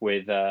hope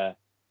with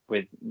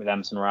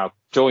Emerson Royal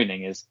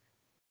joining is,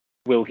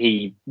 will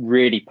he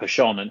really push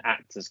on and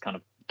act as kind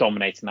of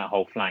dominating that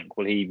whole flank?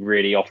 Will he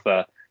really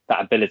offer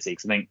that ability?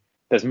 Because I think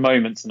there's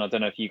moments, and I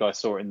don't know if you guys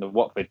saw it in the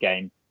Watford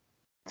game,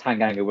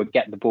 Tanganga would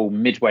get the ball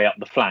midway up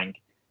the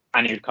flank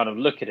and he would kind of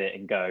look at it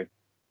and go,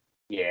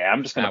 yeah,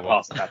 I'm just going to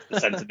pass it back to the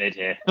centre mid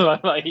here.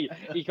 Like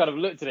he kind of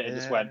looked at it and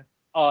just went,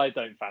 I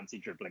don't fancy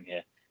dribbling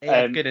here.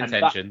 Good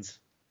intentions.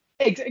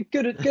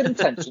 Good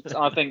intentions.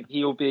 I think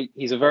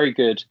he's a very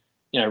good,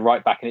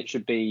 right back, and it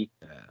should be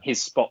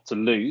his spot to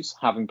lose,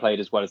 having played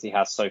as well as he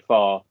has so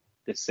far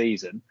this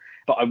season.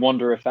 But I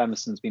wonder if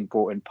Emerson's been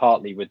brought in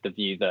partly with the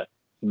view that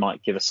he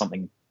might give us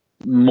something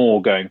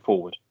more going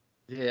forward.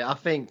 Yeah, I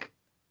think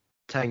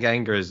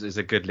Tanganga is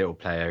a good little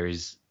player.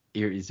 He's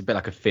a bit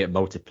like a Fiat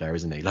multiplayer,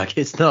 isn't he? Like,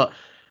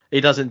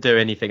 he doesn't do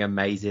anything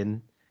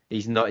amazing.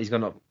 He's not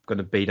going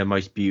to be the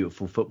most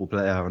beautiful football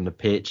player on the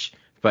pitch,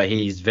 but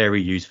he's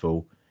very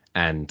useful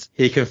and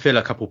he can fill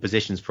a couple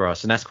positions for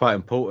us. And that's quite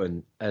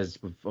important, as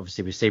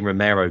we've seen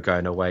Romero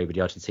going away with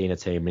the Argentina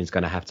team and he's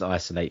going to have to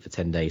isolate for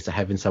 10 days. So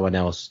having someone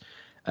else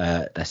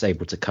that's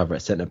able to cover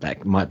at centre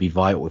back might be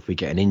vital if we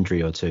get an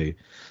injury or two.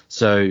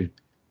 So,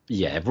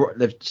 yeah,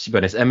 to be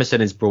honest,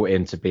 Emerson is brought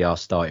in to be our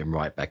starting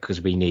right back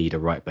because we need a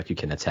right back who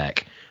can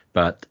attack.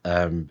 But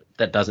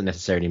that doesn't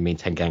necessarily mean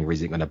Tanganga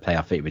isn't going to play.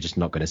 I think we're just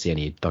not going to see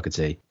any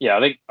Doherty. Yeah,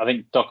 I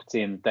think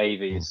Doherty and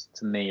Davies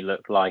to me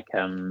look like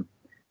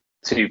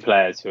two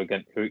players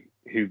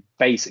who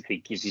basically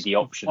gives you the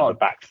option of a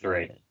back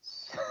three.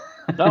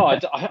 No,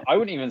 I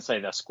wouldn't even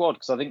say they're squad,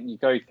 because I think you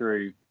go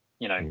through,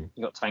 you've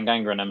got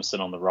Tanganga and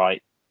Emerson on the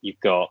right, you've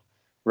got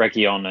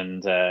Reguilon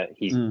and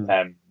he's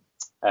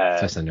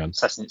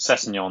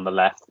Sessegnon on the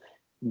left.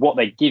 What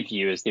they give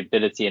you is the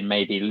ability in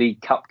maybe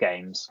League Cup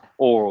games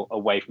or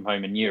away from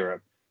home in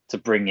Europe to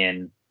bring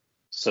in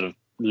sort of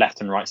left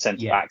and right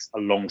centre backs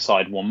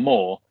alongside one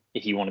more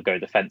if you want to go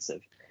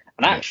defensive.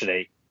 And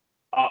actually,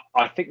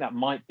 I think that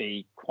might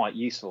be quite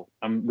useful.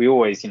 And we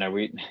always,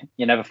 you're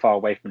never far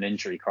away from an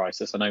injury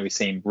crisis. I know we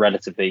seem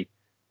relatively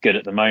good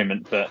at the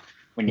moment, but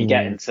when you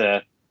get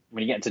into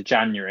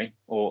January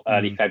or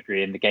early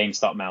February and the games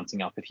start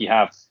mounting up, if you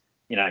have,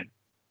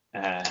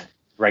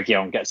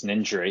 Reguilon gets an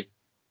injury,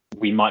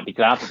 we might be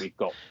glad that we've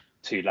got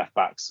two left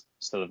backs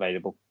still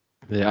available.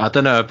 Yeah, I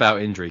don't know about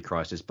injury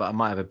crisis, but I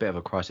might have a bit of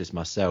a crisis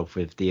myself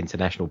with the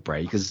international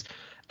break. Because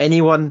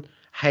anyone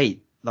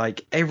hate,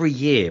 like, every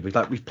year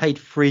we've played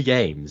 3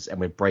 games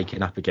and we're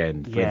breaking up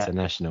again for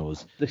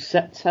internationals. The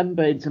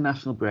September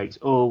international break's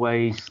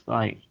always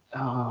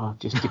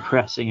just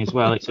depressing as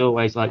well. It's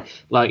always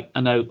like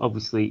I know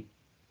obviously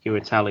you're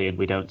Italian,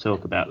 we don't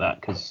talk about that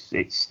because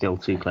it's still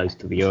too close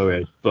to the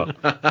Euros, but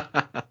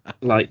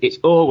it's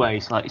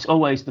always the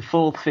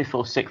 4th, 5th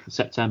or 6th of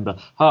September.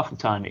 Half the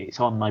time it's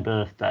on my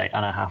birthday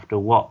and I have to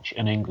watch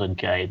an England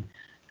game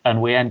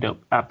and we end up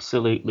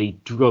absolutely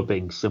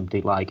drubbing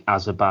somebody like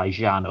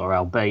Azerbaijan or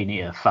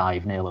Albania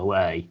 5-0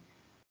 away.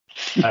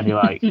 And you're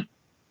like,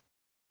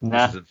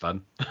 nah, this isn't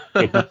fun.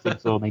 Did nothing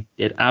for me.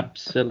 Did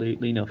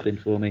absolutely nothing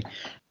for me.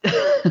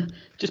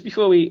 Just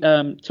before we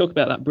talk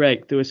about that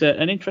break, there was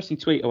an interesting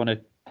tweet I want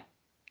to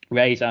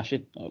raise, Ash.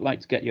 I'd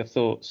like to get your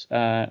thoughts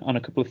on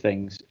a couple of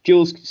things.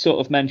 Jules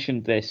sort of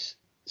mentioned this.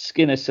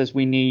 Skinner says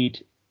Spurs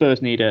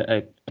need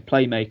a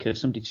playmaker,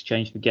 somebody to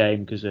change the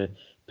game because they're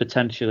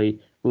potentially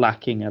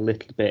lacking a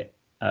little bit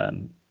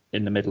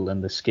in the middle,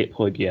 and the Skip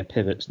Højbjerg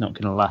pivot's not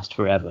going to last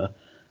forever.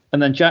 And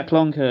then Jack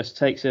Longhurst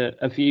takes a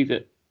view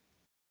that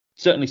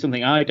certainly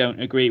something I don't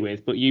agree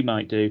with, but you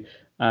might do.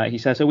 He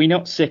says, are we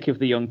not sick of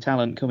the young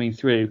talent coming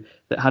through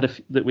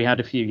that we had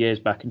a few years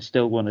back and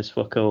still won as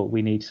fuck all?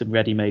 We need some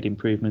ready-made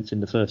improvements in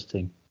the first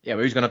team. Yeah,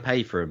 but who's going to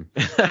pay for him?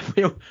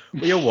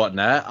 we all want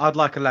that. I'd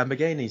like a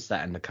Lamborghini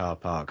sat in the car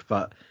park,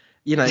 but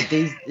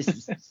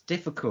it's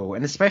difficult,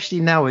 and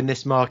especially now in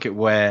this market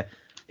where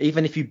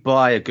even if you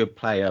buy a good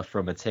player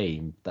from a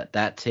team,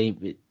 that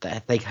team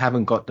that they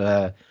haven't got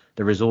the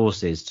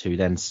resources to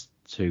then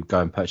to go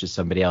and purchase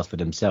somebody else for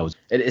themselves.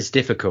 It's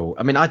difficult.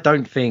 I mean, I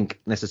don't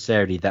think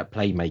necessarily that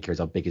playmaker is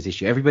our biggest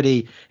issue.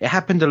 It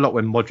happened a lot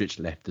when Modric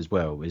left as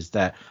well, is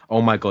that,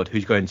 oh my God,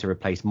 who's going to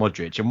replace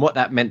Modric? And what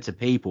that meant to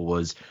people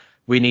was,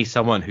 we need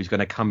someone who's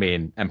going to come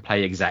in and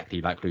play exactly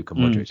like Luka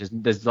Modric.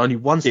 There's only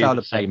one style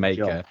of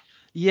playmaker.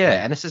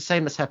 Yeah, and it's the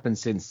same that's happened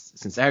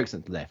since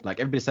Eriksen left. Like,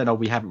 everybody's saying, oh,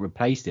 we haven't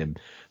replaced him.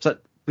 So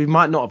we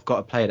might not have got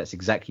a player that's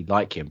exactly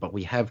like him, but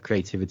we have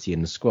creativity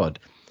in the squad.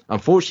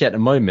 Unfortunately, at the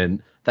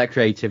moment, that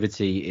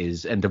creativity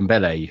is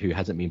Ndombele, who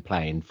hasn't been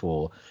playing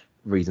for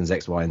reasons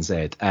X, Y, and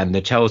Z, and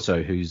the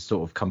Chelsea, who's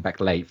sort of come back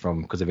late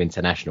because of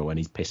international, and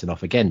he's pissing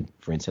off again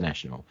for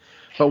international.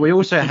 But we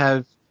also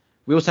have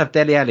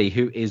Dele Alli,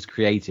 who is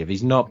creative.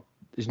 He's not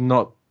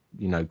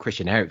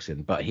Christian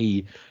Eriksen, but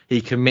he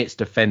commits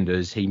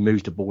defenders, he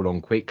moves the ball on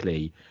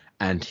quickly,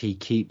 and he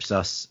keeps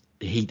us.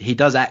 He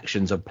does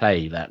actions of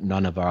play that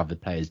none of our other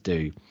players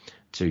do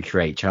to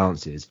create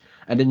chances.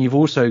 And then you've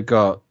also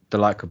got the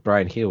like of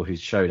Bryan Gil,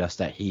 who's showed us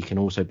that he can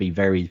also be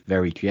very,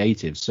 very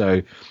creative.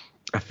 So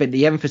I think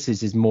the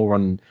emphasis is more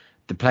on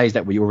the players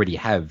that we already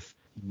have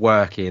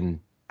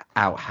working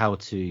out how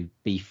to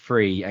be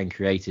free and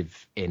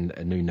creative in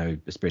a Nuno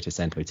Espirito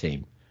Santo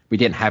team. We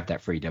didn't have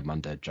that freedom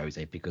under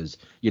Jose, because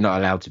you're not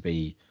allowed to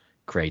be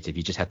creative.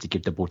 You just have to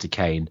give the ball to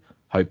Kane,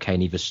 hope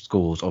Kane either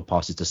scores or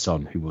passes to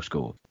Son, who will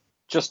score.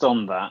 Just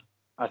on that,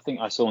 I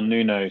think I saw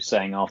Nuno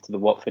saying after the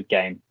Watford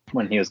game,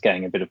 when he was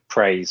getting a bit of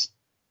praise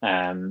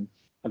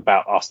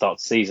about our start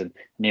to the season,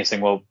 and he was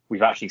saying, well,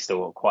 we've actually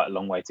still got quite a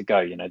long way to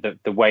go. You know,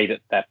 the way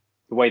that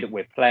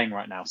we're playing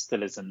right now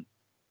still isn't,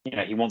 you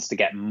know, he wants to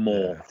get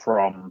more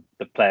from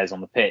the players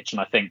on the pitch.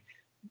 And I think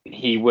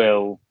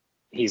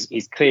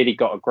he's clearly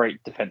got a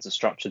great defensive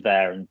structure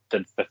there, and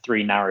the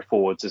three narrow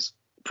forwards is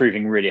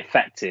proving really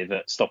effective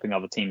at stopping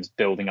other teams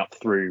building up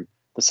through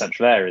the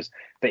central areas.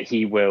 But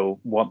he will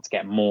want to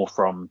get more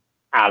from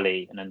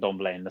Ali and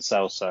Ndombele and Lo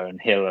Celso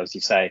and Hill, as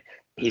you say.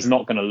 He's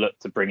not going to look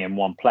to bring in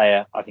one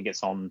player. I think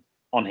it's on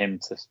him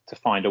to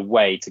find a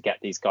way to get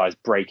these guys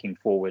breaking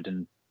forward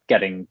and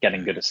getting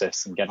good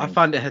assists and getting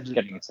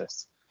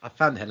assists. I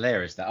found it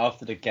hilarious that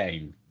after the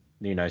game,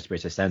 Nuno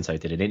Espirito Santo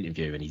did an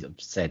interview, and he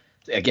said,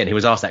 again, he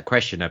was asked that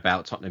question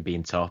about Tottenham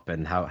being top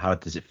and how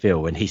does it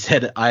feel, and he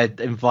said, I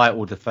invite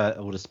all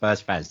the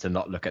Spurs fans to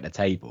not look at the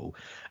table.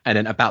 And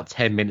then about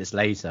 10 minutes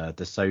later,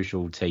 the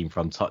social team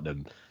from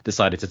Tottenham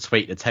decided to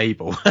tweet the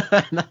table.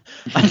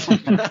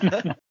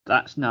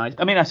 That's nice.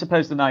 I mean, I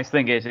suppose the nice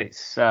thing is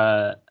it's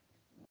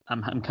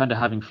I'm kind of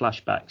having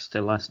flashbacks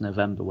to last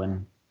November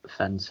when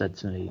Fen said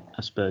to me,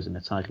 "Are Spurs in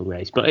the title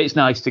race?" But it's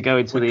nice to go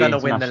into We're going to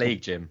win the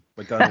league, Jim.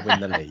 We're going to win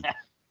the league.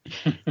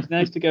 It's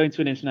nice to go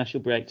into an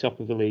international break top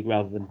of the league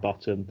rather than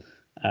bottom.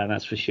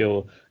 That's for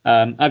sure.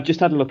 I've just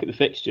had a look at the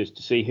fixtures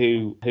to see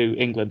who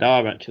England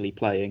are actually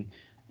playing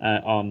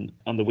on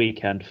the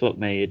weekend. Fuck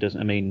me, it doesn't.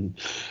 I mean,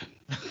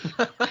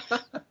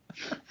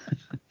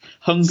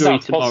 Hungary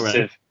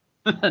tomorrow.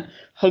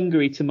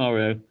 Hungary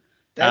tomorrow.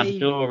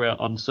 Andorra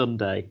on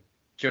Sunday.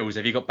 Jules,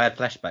 have you got bad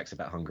flashbacks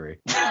about Hungary?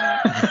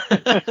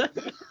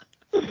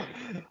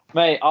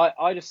 Mate,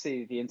 I just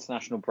see the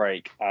international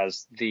break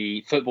as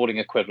the footballing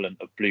equivalent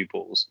of blue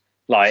balls.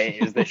 Like,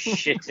 it is the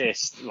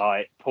shittest,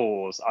 like,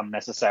 pause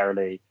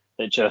unnecessarily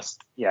that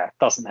just,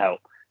 doesn't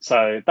help.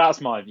 So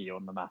that's my view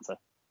on the matter.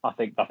 I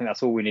think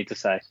that's all we need to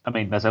say. I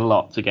mean, there's a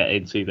lot to get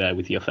into there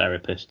with your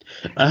therapist.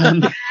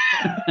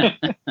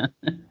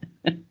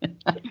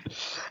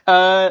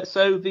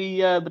 So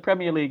the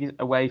Premier League is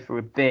away for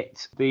a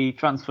bit. The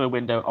transfer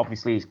window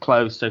obviously is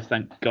closed, so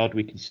thank God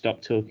we can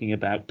stop talking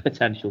about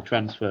potential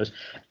transfers.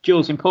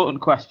 Jules, important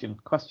question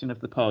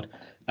of the pod.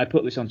 I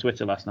put this on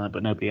Twitter last night,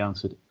 but nobody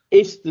answered.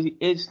 Is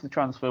the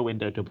transfer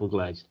window double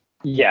glazed?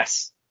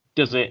 Yes.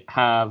 Does it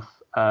have?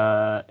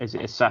 Is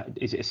it a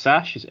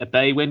sash? Is it a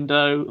bay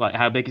window? Like,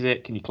 how big is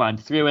it? Can you climb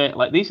through it?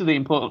 Like, these are the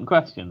important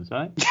questions,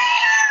 right?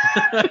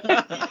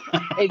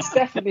 It's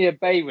definitely a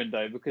bay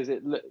window because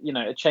it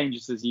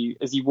changes as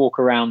you walk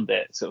around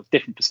it. Sort of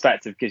different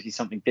perspective gives you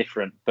something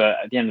different. But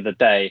at the end of the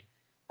day,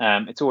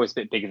 it's always a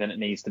bit bigger than it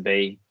needs to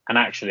be. And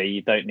actually,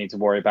 you don't need to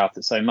worry about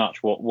it so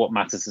much. What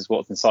matters is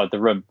what's inside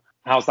the room.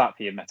 How's that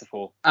for your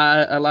metaphor?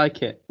 I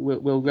like it.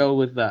 We'll roll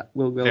with that.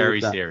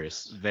 Very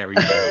serious. Very,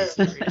 very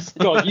serious.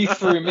 God, you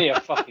threw me a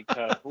fucking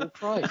curveball.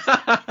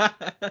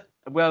 Christ.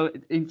 Well,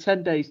 in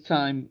 10 days'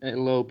 time,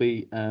 it'll all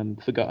be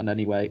forgotten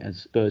anyway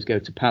as Spurs go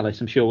to Palace.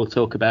 I'm sure we'll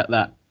talk about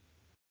that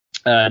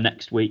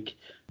next week.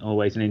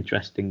 Always an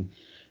interesting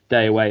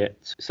day away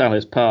at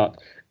Selhurst Park.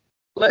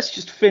 Let's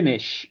just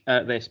finish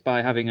this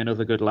by having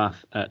another good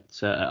laugh at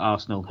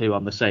Arsenal, who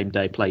on the same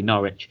day play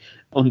Norwich.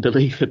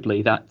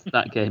 Unbelievably,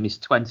 that game is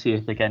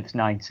 20th against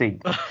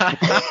 19th.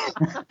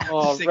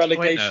 Oh,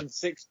 relegation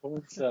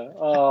 6-pointer.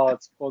 Oh,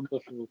 it's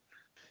wonderful.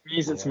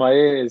 Music to my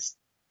ears.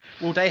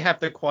 Will they have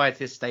the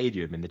quietest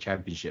stadium in the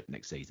Championship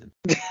next season?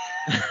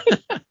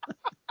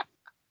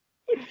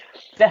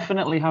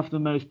 Definitely have the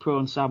most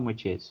prawn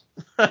sandwiches.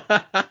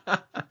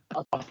 I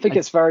think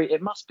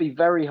it must be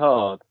very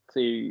hard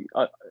to.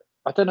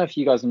 I don't know if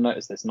you guys have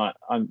noticed this,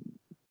 and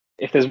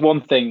if there's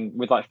one thing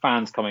with like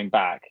fans coming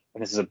back,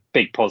 and this is a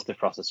big positive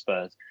for us as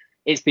Spurs,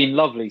 it's been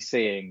lovely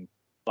seeing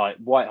like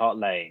White Hart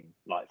Lane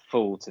like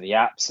full to the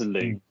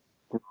absolute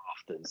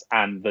rafters,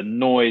 and the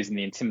noise and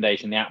the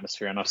intimidation, the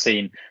atmosphere. And I've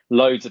seen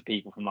loads of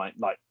people from like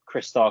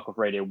Chris Stark of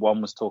Radio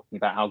 1 was talking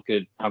about how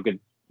good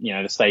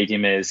the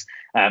stadium is.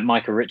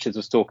 Micah Richards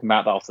was talking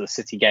about that after the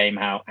City game,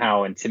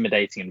 how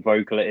intimidating and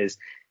vocal it is.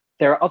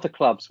 There are other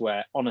clubs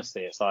where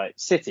honestly it's like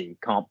City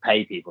can't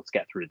pay people to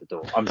get through the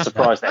door. I'm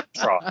surprised they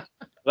try.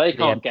 They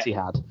can't get.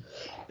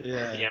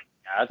 Yeah.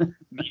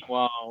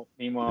 Meanwhile,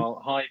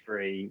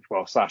 Highbury,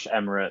 slash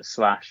Emirates,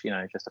 slash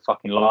just a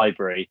fucking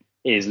library,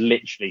 is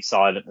literally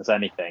silent as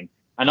anything.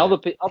 And other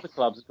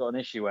clubs have got an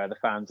issue where the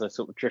fans are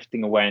sort of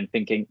drifting away and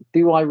thinking,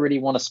 do I really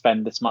want to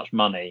spend this much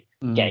money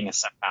getting a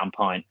 £7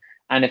 pint?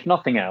 And if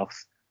nothing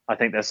else, I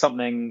think there's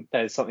something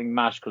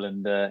magical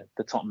in the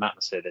Tottenham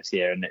atmosphere this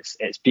year, and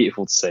it's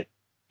beautiful to see.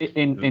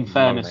 In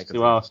fairness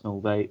to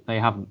Arsenal, they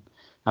haven't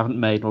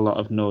made a lot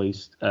of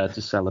noise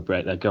to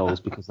celebrate their goals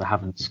because they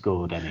haven't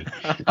scored any.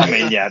 I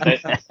mean,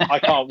 I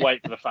can't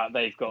wait for the fact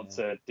they've got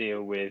to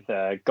deal with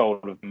goal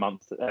of the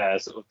month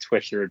sort of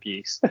Twitter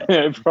abuse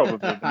probably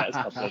the next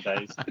couple of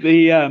days.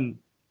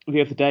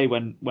 The other day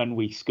when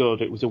we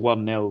scored, it was a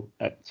 1-0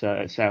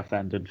 at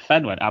Southend, and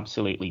Fen went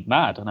absolutely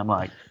mad, and I'm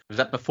like, was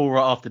that before or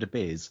after the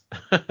beers?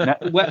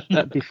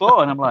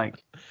 Before, and I'm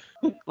like,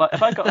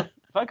 have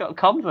I got a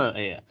convert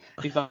here?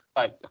 He's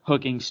like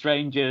hugging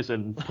strangers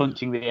and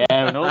punching the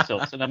air and all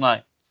sorts, and I'm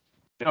like,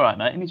 all right,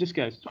 mate, and he just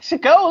goes, it's a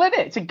goal, isn't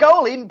it? It's a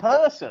goal in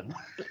person.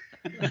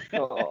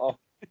 Well,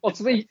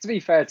 to be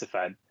fair to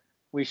Fen,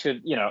 we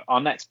should,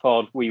 our next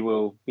pod we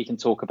can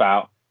talk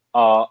about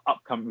our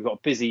upcoming. We've got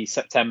a busy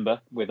September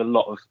with a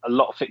lot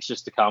of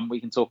fixtures to come. We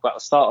can talk about the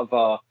start of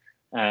our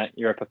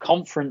Europa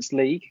Conference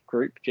League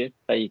group, Jim.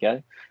 There you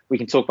go. We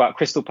can talk about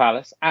Crystal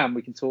Palace, and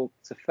we can talk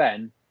to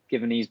Fen,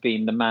 given he's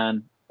been the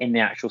man in the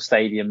actual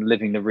stadium,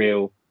 living the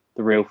real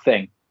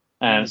thing.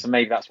 So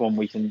maybe that's one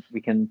we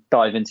can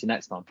dive into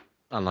next time.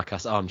 Unlike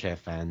us armchair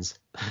fans.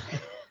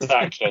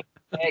 Exactly,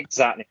 mate.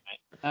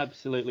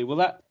 Absolutely.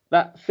 Well,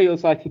 that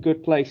feels like a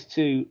good place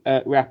to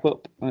wrap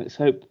up. Let's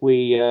hope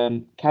we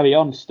carry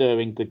on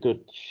stirring the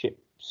good ship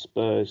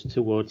Spurs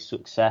towards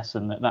success,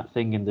 and that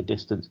thing in the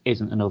distance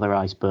isn't another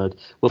iceberg.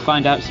 We'll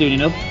find out soon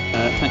enough.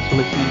 Thanks for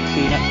listening.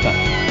 See you next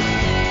time.